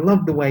 yeah, I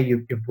love the way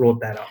you've brought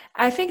that up.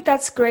 I think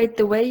that's great.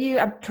 The way you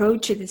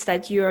approach it is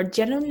that you're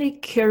genuinely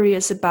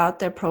curious about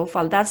their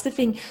profile. That's the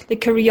thing. The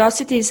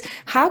curiosity is,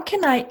 how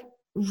can I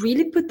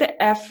really put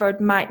the effort?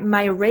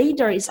 My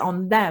radar is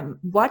on them.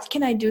 What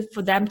can I do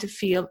for them to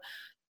feel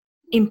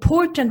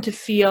important, to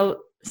feel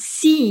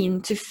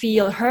seen, to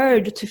feel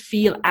heard, to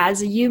feel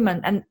as a human?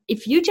 And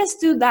if you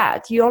just do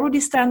that, you already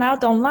stand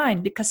out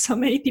online, because so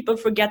many people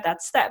forget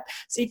that step.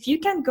 So if you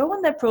can go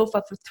on their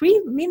profile for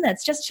 3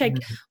 minutes, just check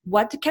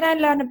what can I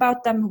learn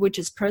about them, which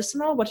is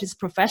personal, what is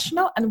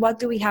professional, and what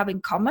do we have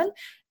in common,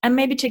 and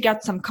maybe check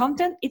out some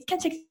content. It can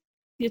take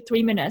you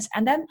 3 minutes,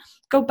 and then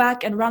go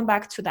back and run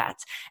back to that.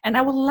 And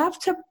I would love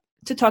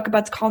to talk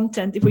about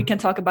content, if we can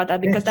talk about that,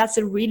 because that's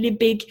a really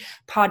big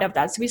part of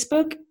that. So we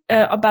spoke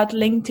about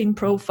LinkedIn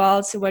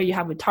profiles, where you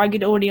have a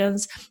target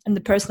audience and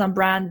the personal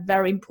brand,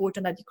 very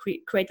important that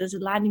you create as a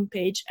landing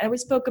page. And we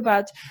spoke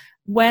about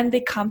when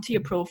they come to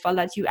your profile,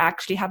 that you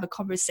actually have a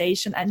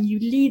conversation and you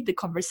lead the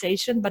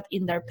conversation, but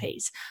in their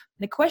pace.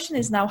 The question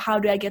is now, how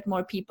do I get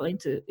more people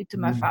into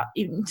my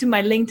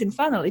LinkedIn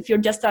funnel? If you're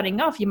just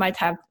starting off, you might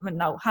have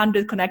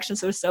 100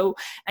 connections or so,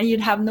 and you'd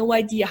have no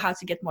idea how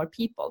to get more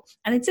people.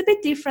 And it's a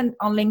bit different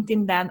on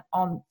LinkedIn than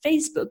on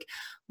Facebook.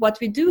 What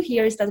we do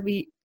here is that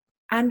we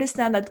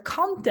understand that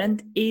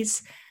content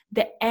is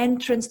the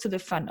entrance to the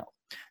funnel.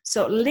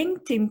 So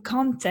LinkedIn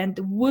content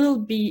will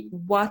be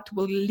what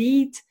will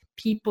lead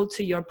people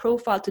to your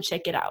profile to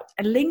check it out.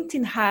 And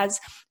LinkedIn has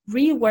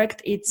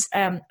reworked its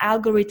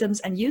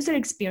algorithms and user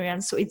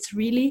experience. So it's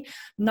really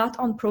not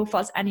on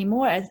profiles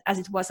anymore as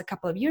it was a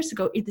couple of years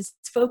ago. It is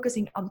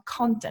focusing on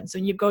content. So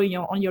when you go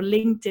on your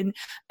LinkedIn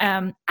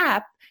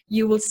app,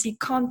 you will see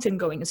content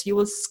going. So you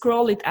will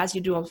scroll it as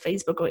you do on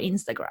Facebook or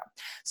Instagram.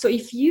 So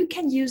if you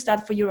can use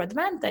that for your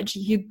advantage,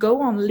 you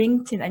go on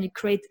LinkedIn and you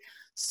create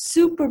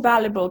super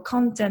valuable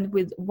content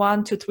with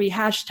 1 to 3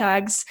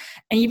 hashtags,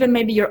 and even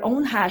maybe your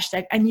own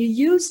hashtag, and you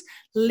use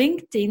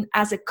LinkedIn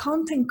as a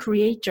content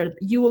creator.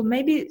 You will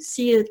maybe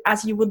see it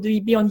as you would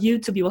be on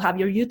YouTube. You will have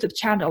your YouTube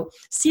channel.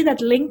 See that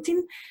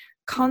LinkedIn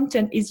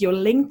content is your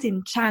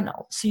LinkedIn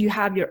channel. So you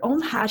have your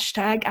own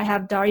hashtag. I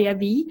have Daria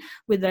V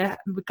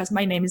because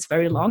my name is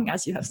very long,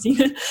 as you have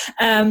seen.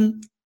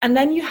 And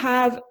then you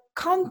have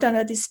content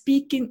that is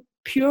speaking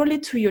purely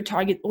to your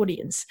target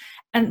audience.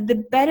 And the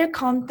better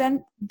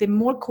content, the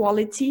more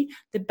quality,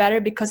 the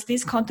better, because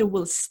this content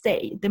will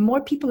stay. The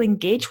more people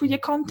engage with your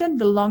content,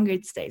 the longer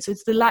it stays. So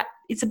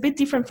it's a bit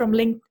different from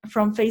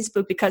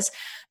Facebook, because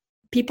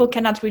people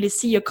cannot really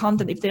see your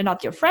content if they're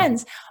not your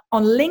friends.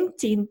 On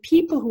LinkedIn,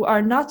 people who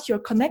are not your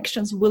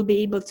connections will be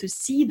able to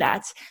see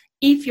that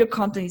if your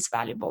content is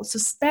valuable. So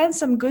spend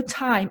some good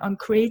time on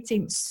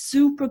creating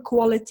super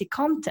quality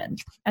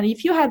content. And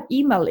if you have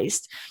email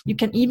list, you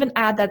can even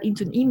add that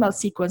into an email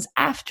sequence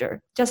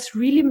after. Just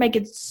really make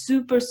it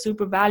super,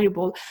 super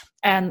valuable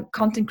and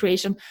content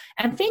creation.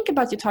 And think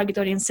about your target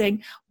audience,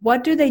 saying,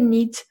 what do they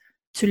need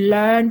to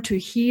learn, to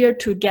hear,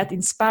 to get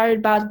inspired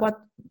about? What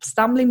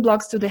stumbling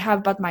blocks do they have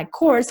about my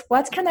course?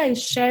 What can I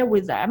share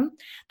with them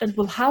that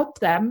will help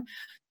them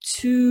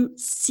to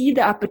see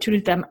the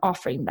opportunity I'm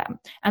offering them?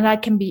 And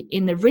that can be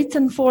in a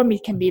written form,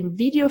 it can be in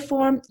video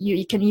form.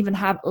 You can even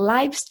have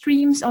live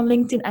streams on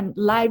LinkedIn, and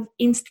live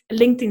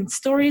LinkedIn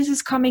stories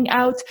is coming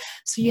out.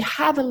 So you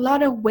have a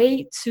lot of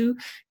way to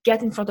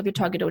get in front of your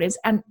target audience,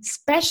 and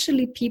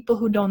especially people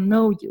who don't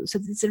know you. So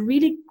it's a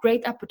really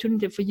great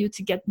opportunity for you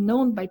to get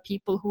known by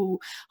people who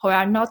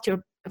are not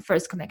your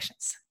first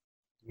connections.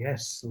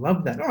 Yes,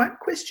 love that. All right,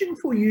 question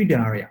for you,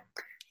 Daria.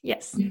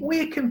 Yes. If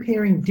we're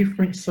comparing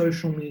different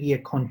social media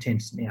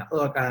contents now,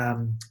 like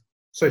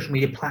social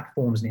media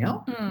platforms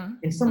now,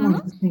 and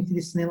someone's listening to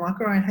this and they're like,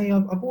 all right, hey,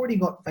 I've already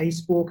got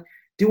Facebook.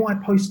 Do I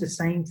post the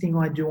same thing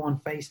I do on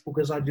Facebook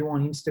as I do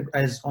on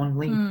on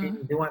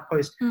LinkedIn? Do I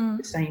post the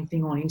same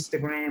thing on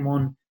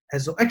Instagram?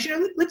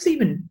 Let's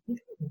even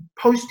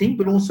posting,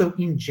 but also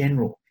in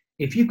general.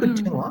 If you could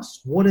tell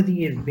us what are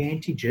the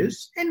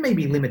advantages and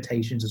maybe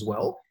limitations as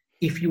well,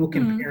 if you were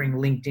comparing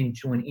LinkedIn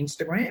to an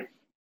Instagram,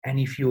 and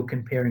if you're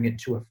comparing it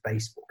to a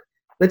Facebook.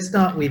 Let's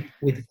start with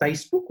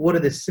Facebook. What are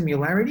the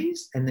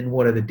similarities, and then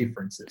what are the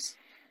differences?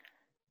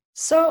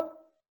 So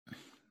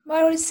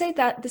I would say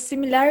that the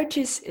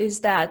similarities is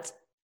that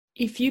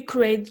if you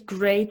create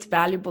great,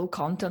 valuable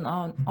content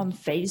on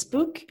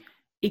Facebook,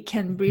 it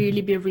can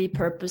really be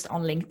repurposed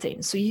on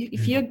LinkedIn. So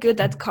if you're good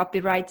at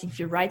copywriting, if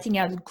you're writing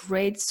out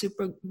great,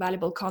 super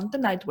valuable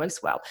content, it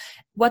works well.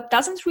 What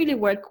doesn't really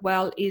work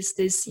well is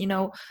this,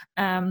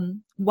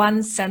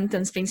 one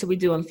sentence things that we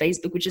do on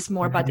Facebook, which is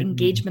more about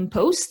engagement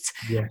posts.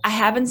 Yes. I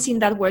haven't seen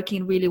that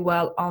working really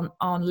well on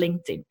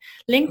LinkedIn.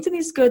 LinkedIn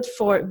is good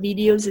for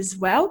videos as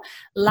well.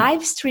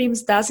 Live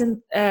streams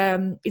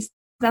it's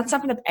not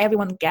something that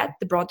everyone get,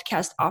 the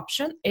broadcast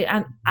option.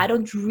 And I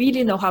don't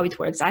really know how it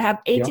works. I have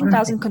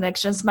 18,000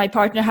 connections. My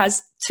partner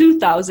has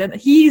 2,000.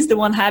 He's the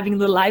one having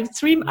the live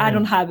stream. I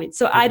don't have it.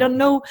 So I don't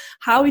know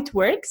how it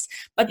works.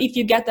 But if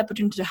you get the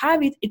opportunity to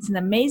have it, it's an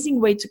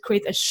amazing way to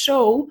create a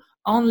show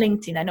on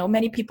LinkedIn. I know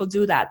many people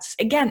do that.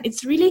 Again,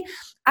 it's really,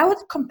 I would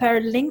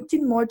compare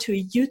LinkedIn more to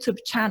a YouTube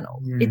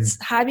channel. It's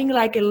having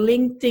like a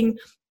LinkedIn,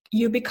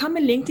 you become a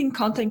LinkedIn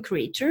content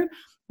creator,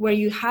 where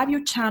you have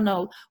your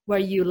channel, where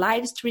you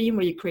live stream,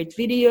 where you create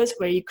videos,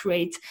 where you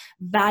create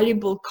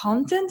valuable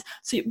content.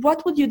 So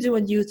what would you do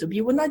on YouTube?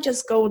 You would not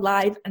just go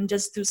live and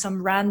just do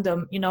some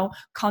random,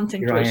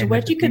 content creation,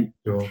 which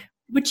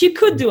you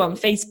could do on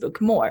Facebook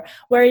more.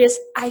 Whereas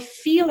I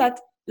feel that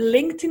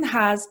LinkedIn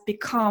has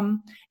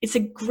become, it's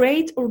a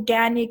great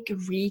organic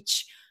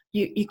reach.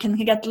 You can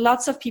get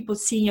lots of people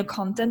seeing your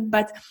content,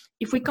 but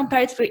if we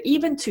compare it for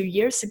even 2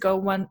 years ago,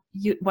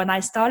 when I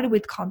started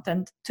with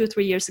content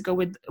 2-3 years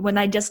ago, when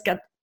I just got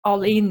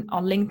all in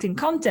on LinkedIn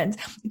content,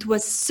 it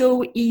was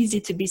so easy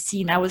to be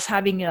seen. I was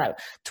having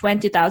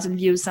 20,000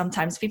 views,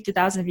 sometimes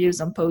 50,000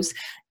 views on posts.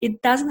 It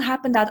doesn't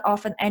happen that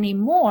often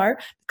anymore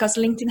because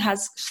LinkedIn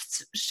has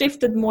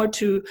shifted more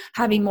to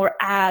having more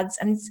ads,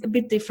 and it's a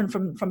bit different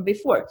from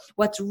before.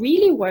 What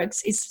really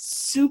works is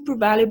super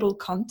valuable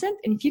content.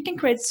 And if you can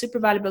create super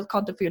valuable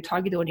content for your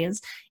target audience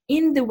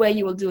in the way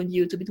you will do on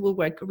YouTube, it will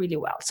work really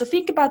well. So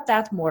think about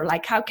that more,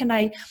 like how can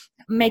I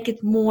make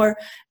it more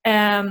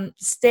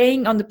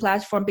staying on the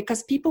platform,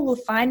 because people will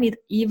find it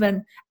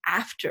even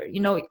after,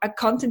 a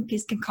content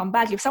piece can come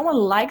back. If someone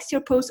likes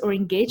your post or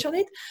engage on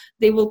it,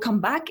 they will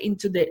come back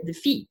into the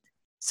feed.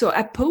 So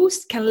a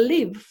post can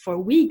live for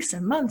weeks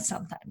and months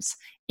sometimes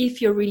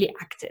if you're really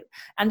active.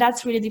 And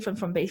that's really different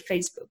from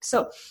Facebook.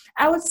 So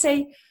I would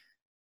say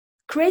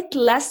create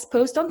less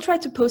posts. Don't try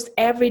to post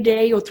every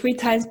day or 3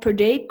 times per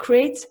day.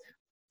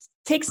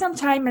 Take some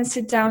time and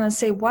sit down and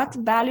say, what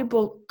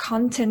valuable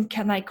content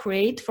can I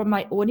create for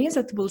my audience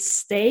that will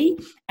stay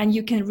and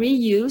you can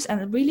reuse,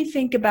 and really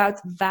think about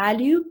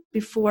value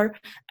before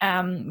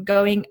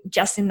going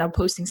just in now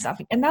posting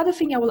something. Another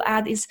thing I will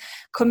add is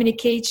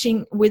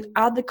communicating with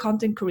other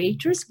content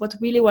creators. What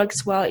really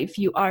works well if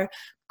you are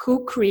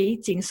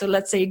co-creating. So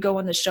let's say you go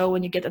on a show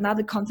and you get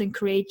another content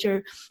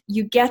creator,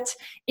 you get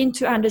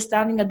into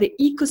understanding of the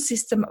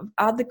ecosystem of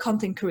other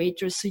content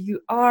creators. So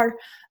you are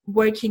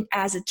working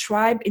as a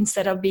tribe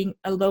instead of being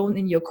alone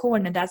in your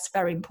corner. And that's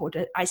very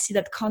important. I see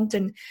that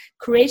content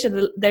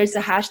creation, there's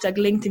a hashtag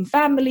LinkedIn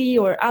family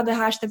or other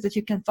hashtags that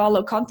you can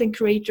follow content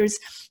creators,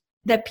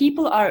 that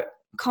people are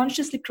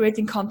consciously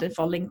creating content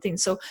for LinkedIn.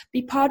 So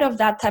be part of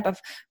that type of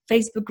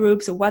Facebook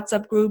groups or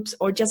WhatsApp groups,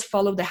 or just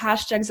follow the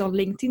hashtags on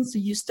LinkedIn. So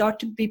you start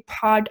to be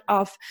part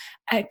of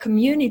a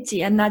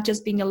community and not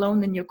just being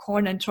alone in your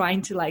corner and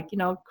trying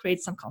to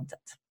create some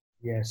content.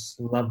 Yes,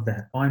 love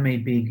that. I'm a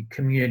big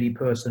community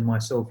person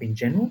myself in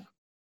general,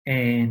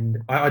 and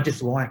I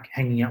just like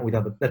hanging out with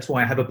other. That's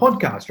why I have a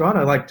podcast, right?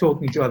 I like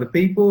talking to other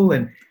people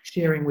and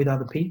sharing with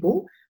other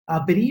people.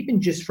 But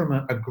even just from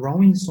a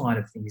growing side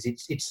of things,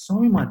 it's so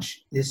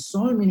much. There's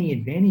so many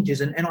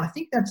advantages, and I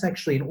think that's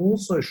actually an all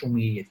social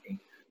media thing.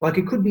 Like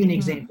it could be an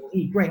example.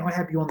 Hey, great, I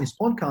have you on this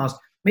podcast.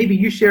 Maybe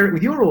you share it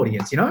with your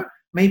audience.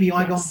 Maybe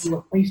I go and do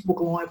a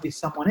Facebook Live with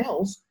someone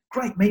else.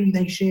 Great, maybe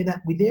they share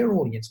that with their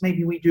audience.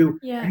 Maybe we do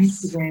an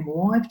Instagram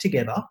Live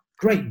together.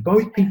 Great,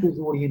 both people's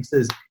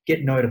audiences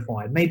get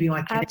notified. Maybe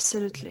I can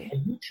absolutely a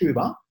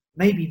YouTuber.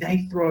 Maybe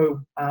they throw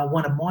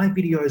one of my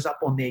videos up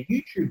on their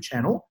YouTube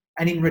channel,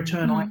 and in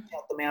return, I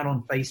shout them out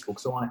on Facebook.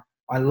 So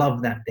I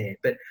love that there.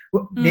 But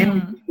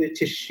now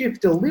to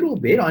shift a little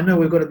bit, I know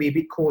we've got to be a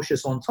bit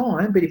cautious on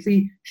time, but if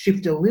we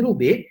shift a little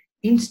bit,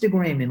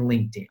 Instagram and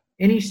LinkedIn,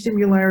 any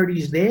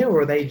similarities there,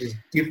 or are they just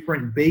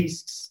different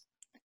beasts?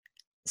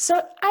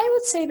 So I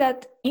would say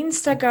that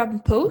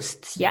Instagram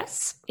posts,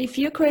 yes. If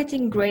you're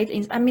creating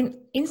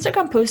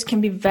Instagram posts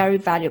can be very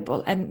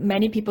valuable, and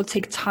many people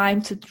take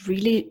time to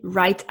really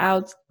write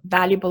out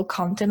valuable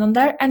content on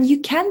there. And you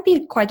can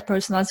be quite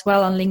personal as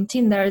well on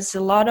LinkedIn. There's a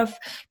lot of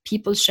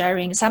people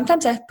sharing.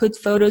 Sometimes I put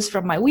photos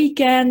from my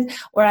weekend,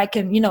 or I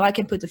can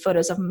put the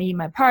photos of me and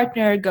my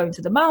partner going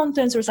to the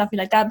mountains or something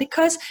like that,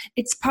 because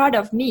it's part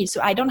of me.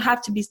 So I don't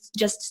have to be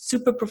just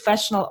super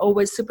professional,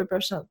 always super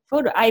personal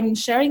photo. I'm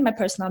sharing my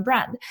personal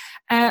brand.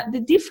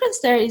 The difference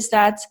there is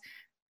that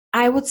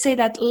I would say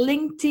that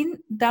LinkedIn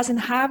doesn't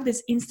have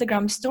this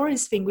Instagram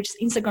stories thing, which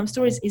Instagram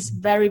stories is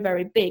very,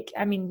 very big.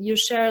 I mean, you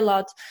share a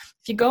lot.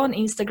 If you go on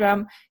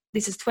Instagram,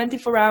 this is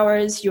 24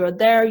 hours, you're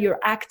there, you're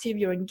active,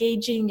 you're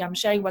engaging, I'm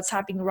sharing what's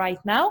happening right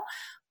now.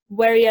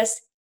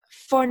 Whereas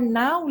for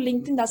now,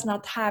 LinkedIn does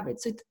not have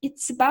it. So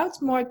it's about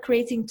more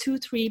creating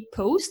 2-3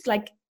 posts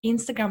like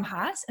Instagram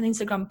has. An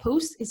Instagram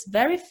post is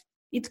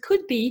it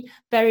could be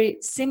very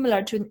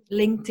similar to a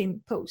LinkedIn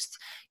post.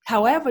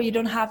 However, you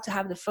don't have to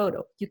have the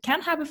photo. You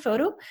can have a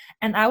photo,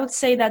 and I would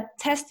say that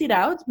test it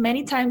out.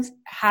 Many times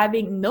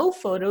having no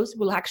photos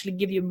will actually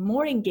give you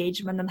more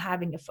engagement than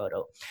having a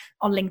photo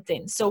on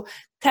LinkedIn. So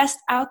test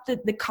out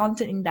the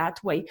content in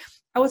that way.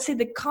 I would say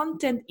the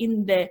content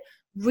in the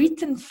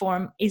written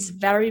form is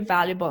very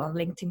valuable on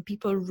LinkedIn.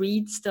 People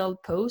read still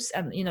posts,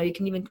 and you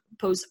can even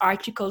post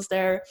articles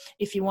there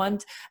if you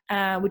want,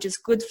 which is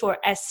good for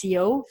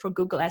SEO, for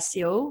Google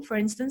SEO, for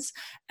instance.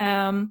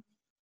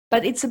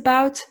 But it's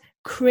about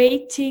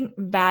creating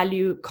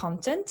value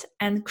content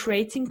and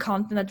creating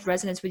content that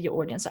resonates with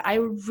your audience. So I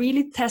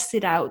really test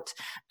it out.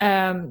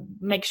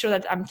 Make sure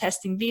that I'm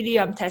testing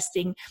video, I'm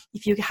testing,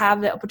 if you have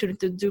the opportunity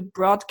to do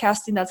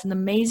broadcasting, that's an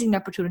amazing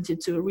opportunity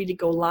to really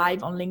go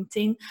live on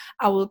LinkedIn.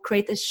 I will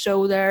create a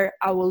show there.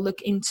 I will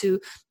look into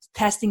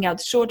testing out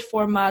short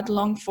format,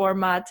 long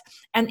format,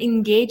 and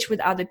engage with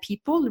other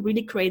people,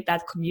 really create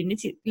that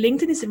community.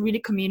 LinkedIn is a really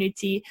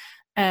community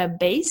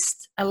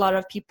based. A lot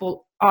of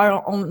people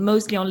are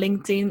mostly on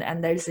LinkedIn,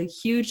 and there's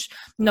there's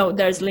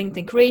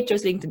LinkedIn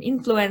creators, LinkedIn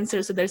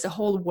influencers. So there's a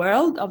whole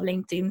world of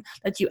LinkedIn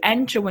that you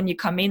enter when you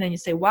come in, and you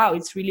say, wow,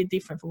 it's really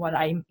different from what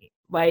I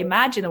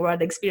imagined or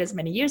what I experienced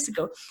many years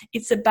ago.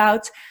 It's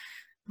about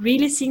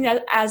really seeing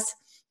that as,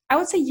 I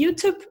would say,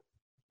 YouTube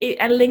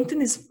and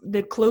LinkedIn is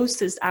the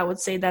closest, I would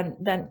say,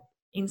 than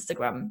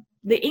Instagram.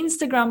 The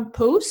Instagram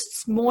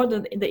posts more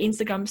than the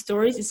Instagram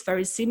stories is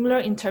very similar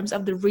in terms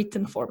of the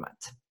written format.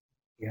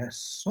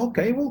 Yes.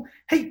 Okay. Well,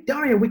 hey,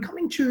 Daria, we're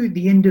coming to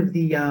the end of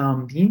the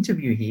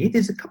interview here.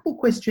 There's a couple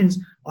questions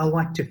I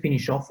like to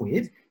finish off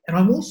with, and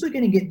I'm also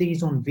going to get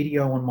these on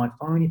video on my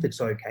phone if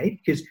it's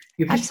okay, because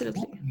you've just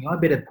absolutely. Me, I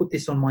better put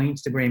this on my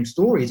Instagram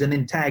stories and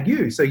then tag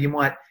you, so you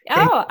might.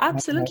 Oh,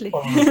 absolutely.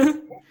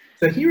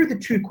 So here are the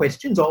 2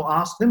 questions. I'll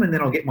ask them, and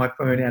then I'll get my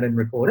phone out and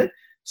record it.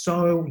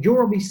 So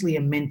you're obviously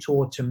a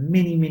mentor to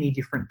many, many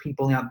different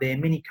people out there,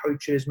 many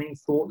coaches, many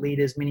thought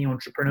leaders, many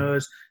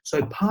entrepreneurs.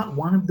 So part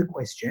 1 of the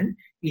question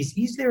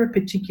is there a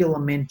particular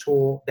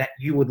mentor that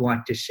you would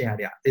like to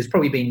shout out? There's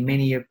probably been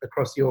many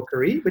across your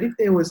career, but if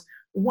there was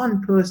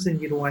one person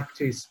you'd like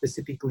to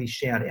specifically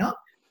shout out,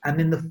 and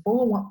then the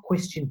follow-up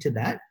question to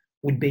that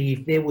would be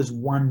if there was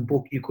one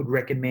book you could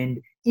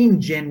recommend in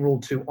general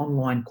to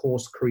online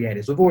course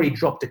creators. We've already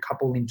dropped a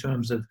couple in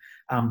terms of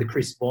the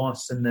Chris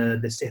Voss and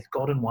the Seth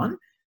Godin one.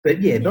 But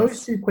yeah,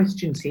 those 2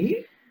 questions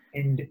here,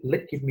 and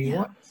give me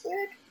 1 sec,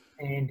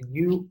 and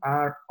you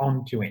are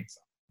on to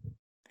answer.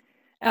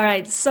 All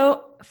right.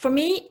 So for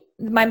me,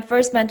 my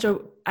first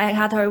mentor I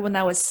had her when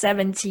I was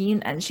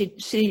 17, and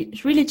she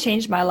really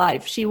changed my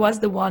life. She was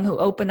the one who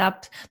opened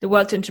up the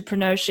world to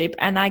entrepreneurship,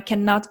 and I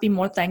cannot be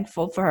more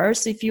thankful for her.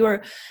 So if you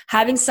are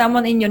having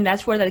someone in your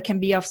network that can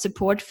be of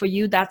support for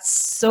you, that's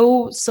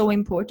so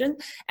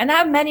important. And I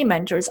have many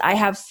mentors. I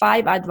have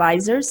 5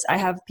 advisors. I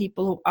have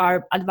people who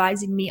are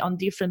advising me on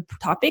different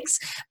topics.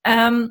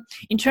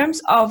 In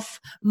terms of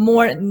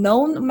more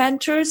known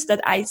mentors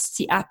that I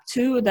see up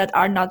to that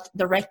are not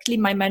directly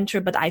my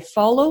mentor, but I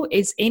follow,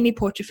 is Amy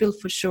Porterfield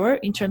for sure.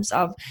 In terms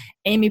of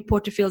Amy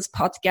Porterfield's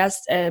podcast,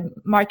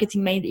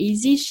 Marketing Made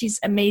Easy, she's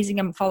amazing.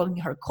 I'm following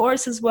her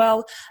course as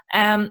well.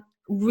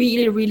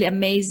 Really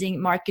amazing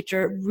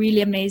marketer,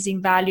 really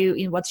amazing value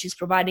in what she's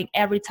providing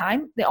every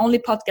time. The only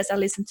podcast I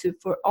listen to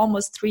for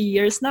almost 3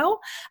 years now.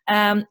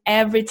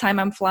 Every time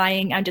I'm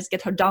flying, I just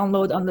get her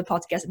download on the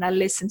podcast and I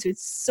listen to it.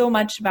 So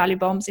much value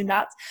bombs in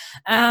that.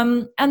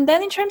 And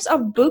then in terms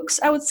of books,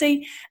 I would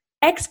say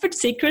Expert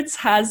Secrets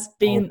has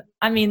been,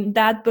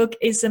 that book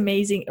is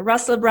amazing.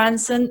 Russell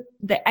Brunson,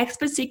 the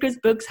Expert Secrets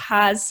books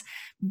has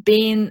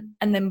been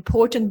an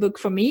important book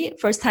for me.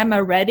 First time I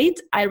read it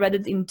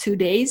in 2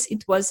 days.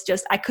 It was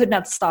just, I could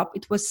not stop.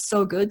 It was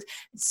so good.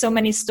 So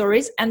many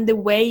stories. And the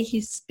way he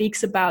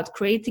speaks about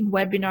creating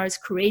webinars,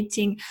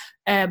 creating,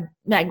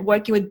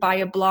 working with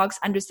buyer blogs,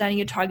 understanding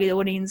your target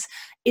audience.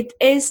 It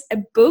is a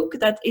book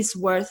that is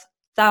worth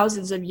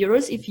thousands of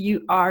euros if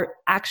you are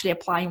actually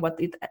applying what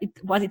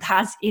it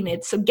has in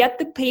it. So get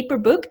the paper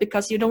book,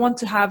 because you don't want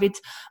to have it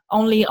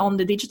only on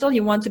the digital.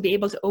 You want to be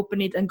able to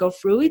open it and go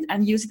through it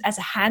and use it as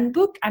a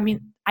handbook.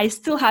 I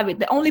still have it.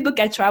 The only book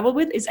I travel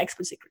with is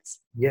Expert Secrets.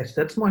 Yes,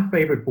 that's my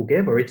favorite book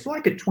ever. It's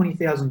like a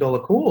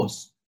 $20,000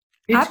 course.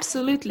 It's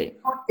Absolutely.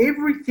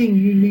 Everything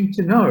you need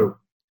to know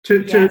to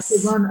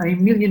run $1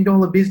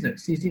 million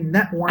business is in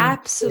that one.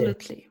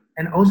 Absolutely. Book.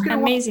 And I was going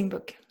to amazing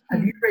book.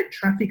 Have you read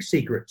Traffic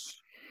Secrets?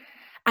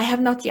 I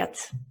have not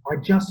yet. I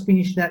just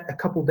finished that a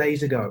couple of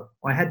days ago.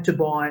 I had to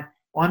buy,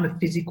 I'm a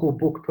physical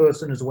book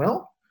person as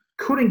well.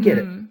 Couldn't get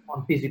it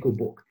on physical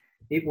book.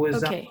 It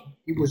was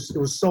it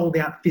was sold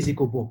out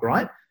physical book,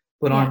 right?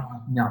 But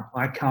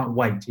I can't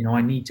wait.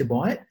 I need to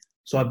buy it.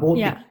 So I bought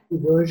the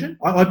version.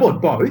 I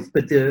bought both,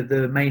 but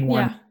the main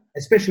one,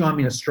 especially I'm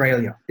in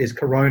Australia, there's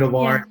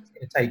coronavirus.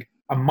 It's going to take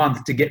a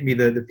month to get me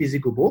the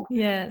physical book.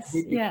 Yes.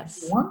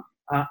 The one,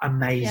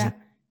 amazing. Yeah.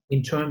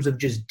 In terms of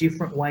just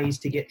different ways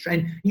to get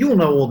trained. You'll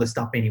know all the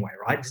stuff anyway,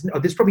 right?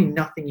 There's probably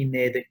nothing in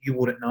there that you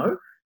wouldn't know,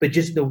 but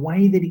just the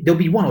way that there'll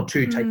be 1 or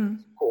 2 takes,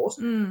 of course,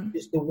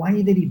 just the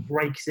way that he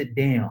breaks it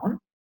down.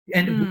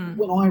 And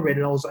when I read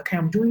it, I was like, okay,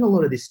 I'm doing a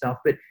lot of this stuff,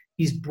 but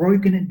he's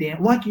broken it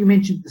down. Like you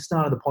mentioned at the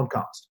start of the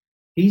podcast,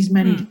 he's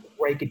managed to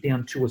break it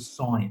down to a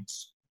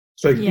science.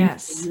 So you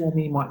or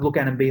me might look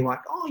at it and be like,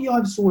 oh yeah,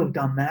 I've sort of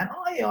done that.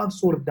 Oh yeah, I've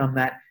sort of done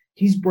that.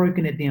 He's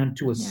broken it down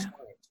to a science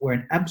where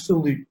an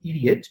absolute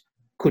idiot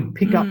could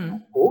pick up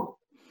the book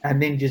and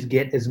then just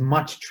get as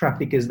much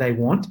traffic as they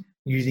want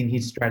using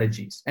his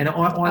strategies. And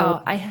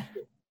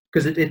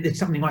because it's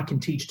something I can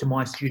teach to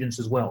my students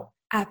as well.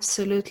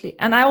 Absolutely.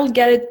 And I will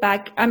get it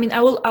back.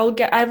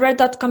 I've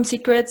read .com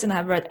Secrets and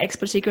I've read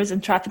Expert Secrets,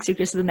 and Traffic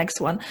Secrets is the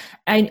next one.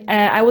 And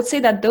I would say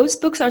that those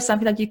books are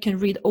something that you can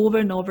read over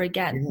and over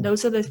again. Yeah.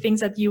 Those are the things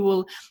that you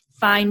will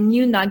find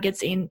new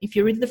nuggets in. If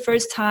you read it the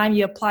first time,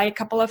 you apply a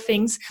couple of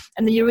things,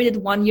 and then you read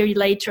it 1 year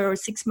later or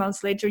 6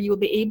 months later, you will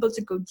be able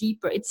to go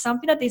deeper. It's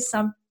something that is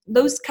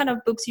those kind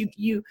of books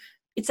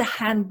it's a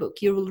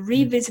handbook. You will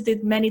revisit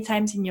it many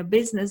times in your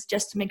business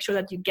just to make sure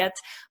that you get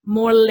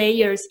more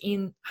layers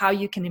in how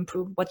you can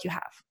improve what you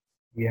have.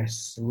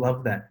 Yes,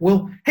 love that.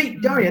 Well, hey,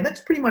 Daria,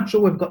 that's pretty much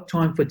all we've got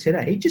time for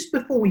today. Just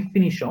before we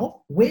finish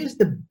off, where's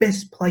the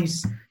best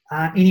place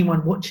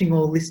anyone watching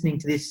or listening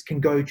to this can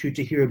go to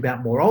hear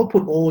about more? I'll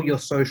put all your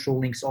social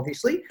links,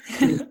 obviously.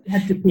 You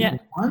had to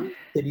pick one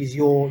that is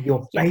your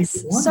favorite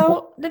one.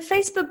 So the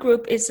Facebook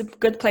group is a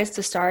good place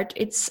to start.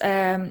 It's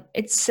a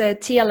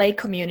TLA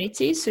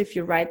community. So if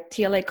you write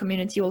TLA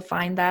community, you will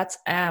find that.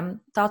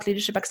 Thought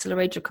Leadership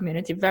Accelerator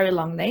community, very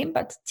long name,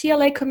 but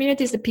TLA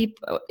community is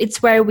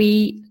it's where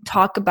we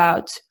talk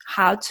about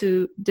how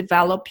to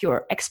develop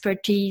your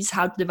expertise,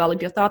 how to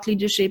develop your thought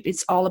leadership.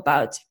 It's all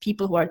about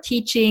people who are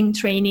teaching,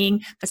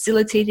 training,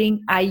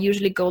 facilitating. I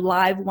usually go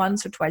live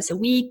once or twice a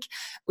week.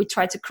 We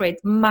try to create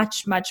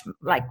much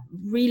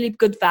really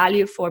good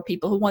value for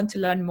people who want to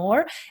learn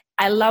more.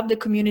 I love the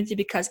community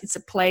because it's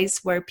a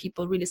place where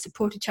people really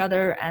support each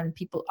other and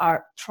people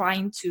are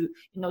trying to,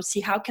 see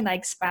how can I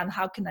expand,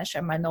 how can I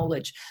share my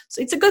knowledge.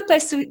 So it's a good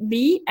place to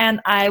be,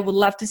 and I would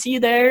love to see you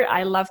there.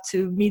 I love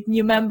to meet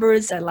new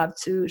members. I love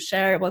to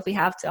share what we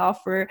have to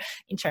offer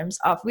in terms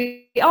of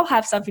we all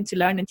have something to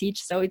learn and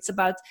teach. So it's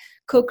about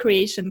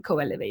co-creation,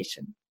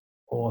 co-elevation.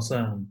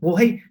 Awesome. Well,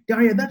 hey,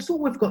 Daria, that's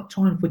all we've got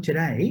time for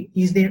today.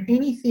 Is there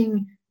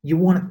anything you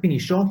want to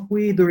finish off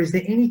with, or is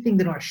there anything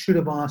that I should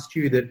have asked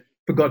you that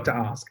forgot to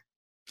ask?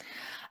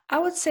 I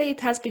would say it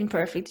has been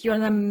perfect. You're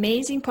an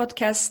amazing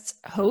podcast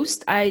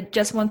host. I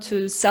just want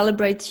to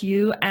celebrate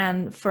you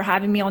and for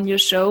having me on your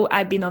show.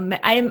 I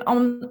am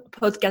on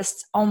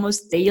podcasts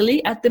almost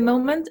daily at the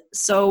moment.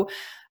 So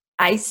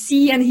I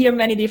see and hear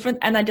many different,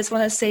 and I just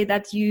want to say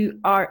that you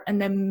are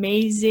an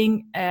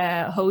amazing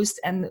host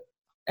and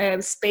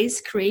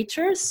space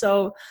creator.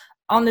 So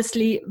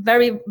honestly,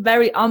 very,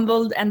 very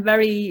humbled and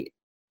very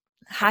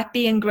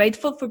happy and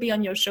grateful for being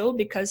on your show,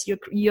 because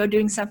you're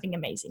doing something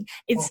amazing.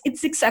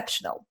 It's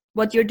exceptional.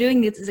 What you're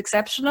doing is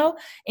exceptional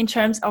in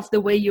terms of the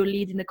way you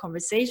lead in the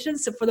conversation.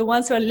 So for the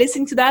ones who are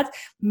listening to that,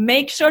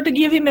 make sure to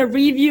give him a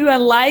review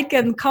and like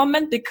and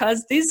comment,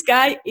 because this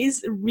guy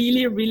is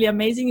really, really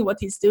amazing in what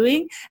he's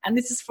doing. And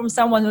this is from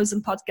someone who's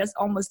in podcast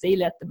almost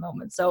daily at the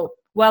moment. So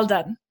well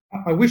done.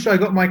 I wish I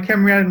got my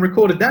camera out and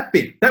recorded that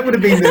bit. That would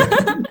have been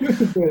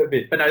the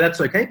bit. But no,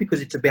 that's okay,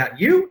 because it's about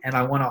you, and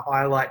I want to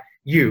highlight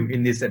you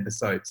in this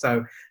episode.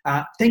 So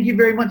thank you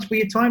very much for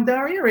your time,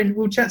 Daria, and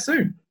we'll chat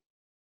soon.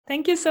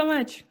 Thank you so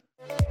much.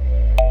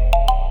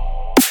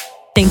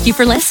 Thank you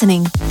for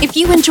listening. If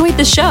you enjoyed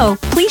the show,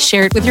 please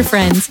share it with your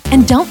friends.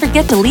 And don't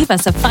forget to leave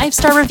us a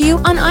 5-star review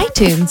on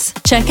iTunes.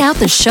 Check out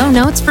the show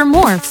notes for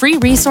more free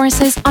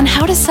resources on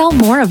how to sell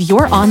more of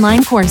your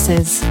online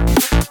courses.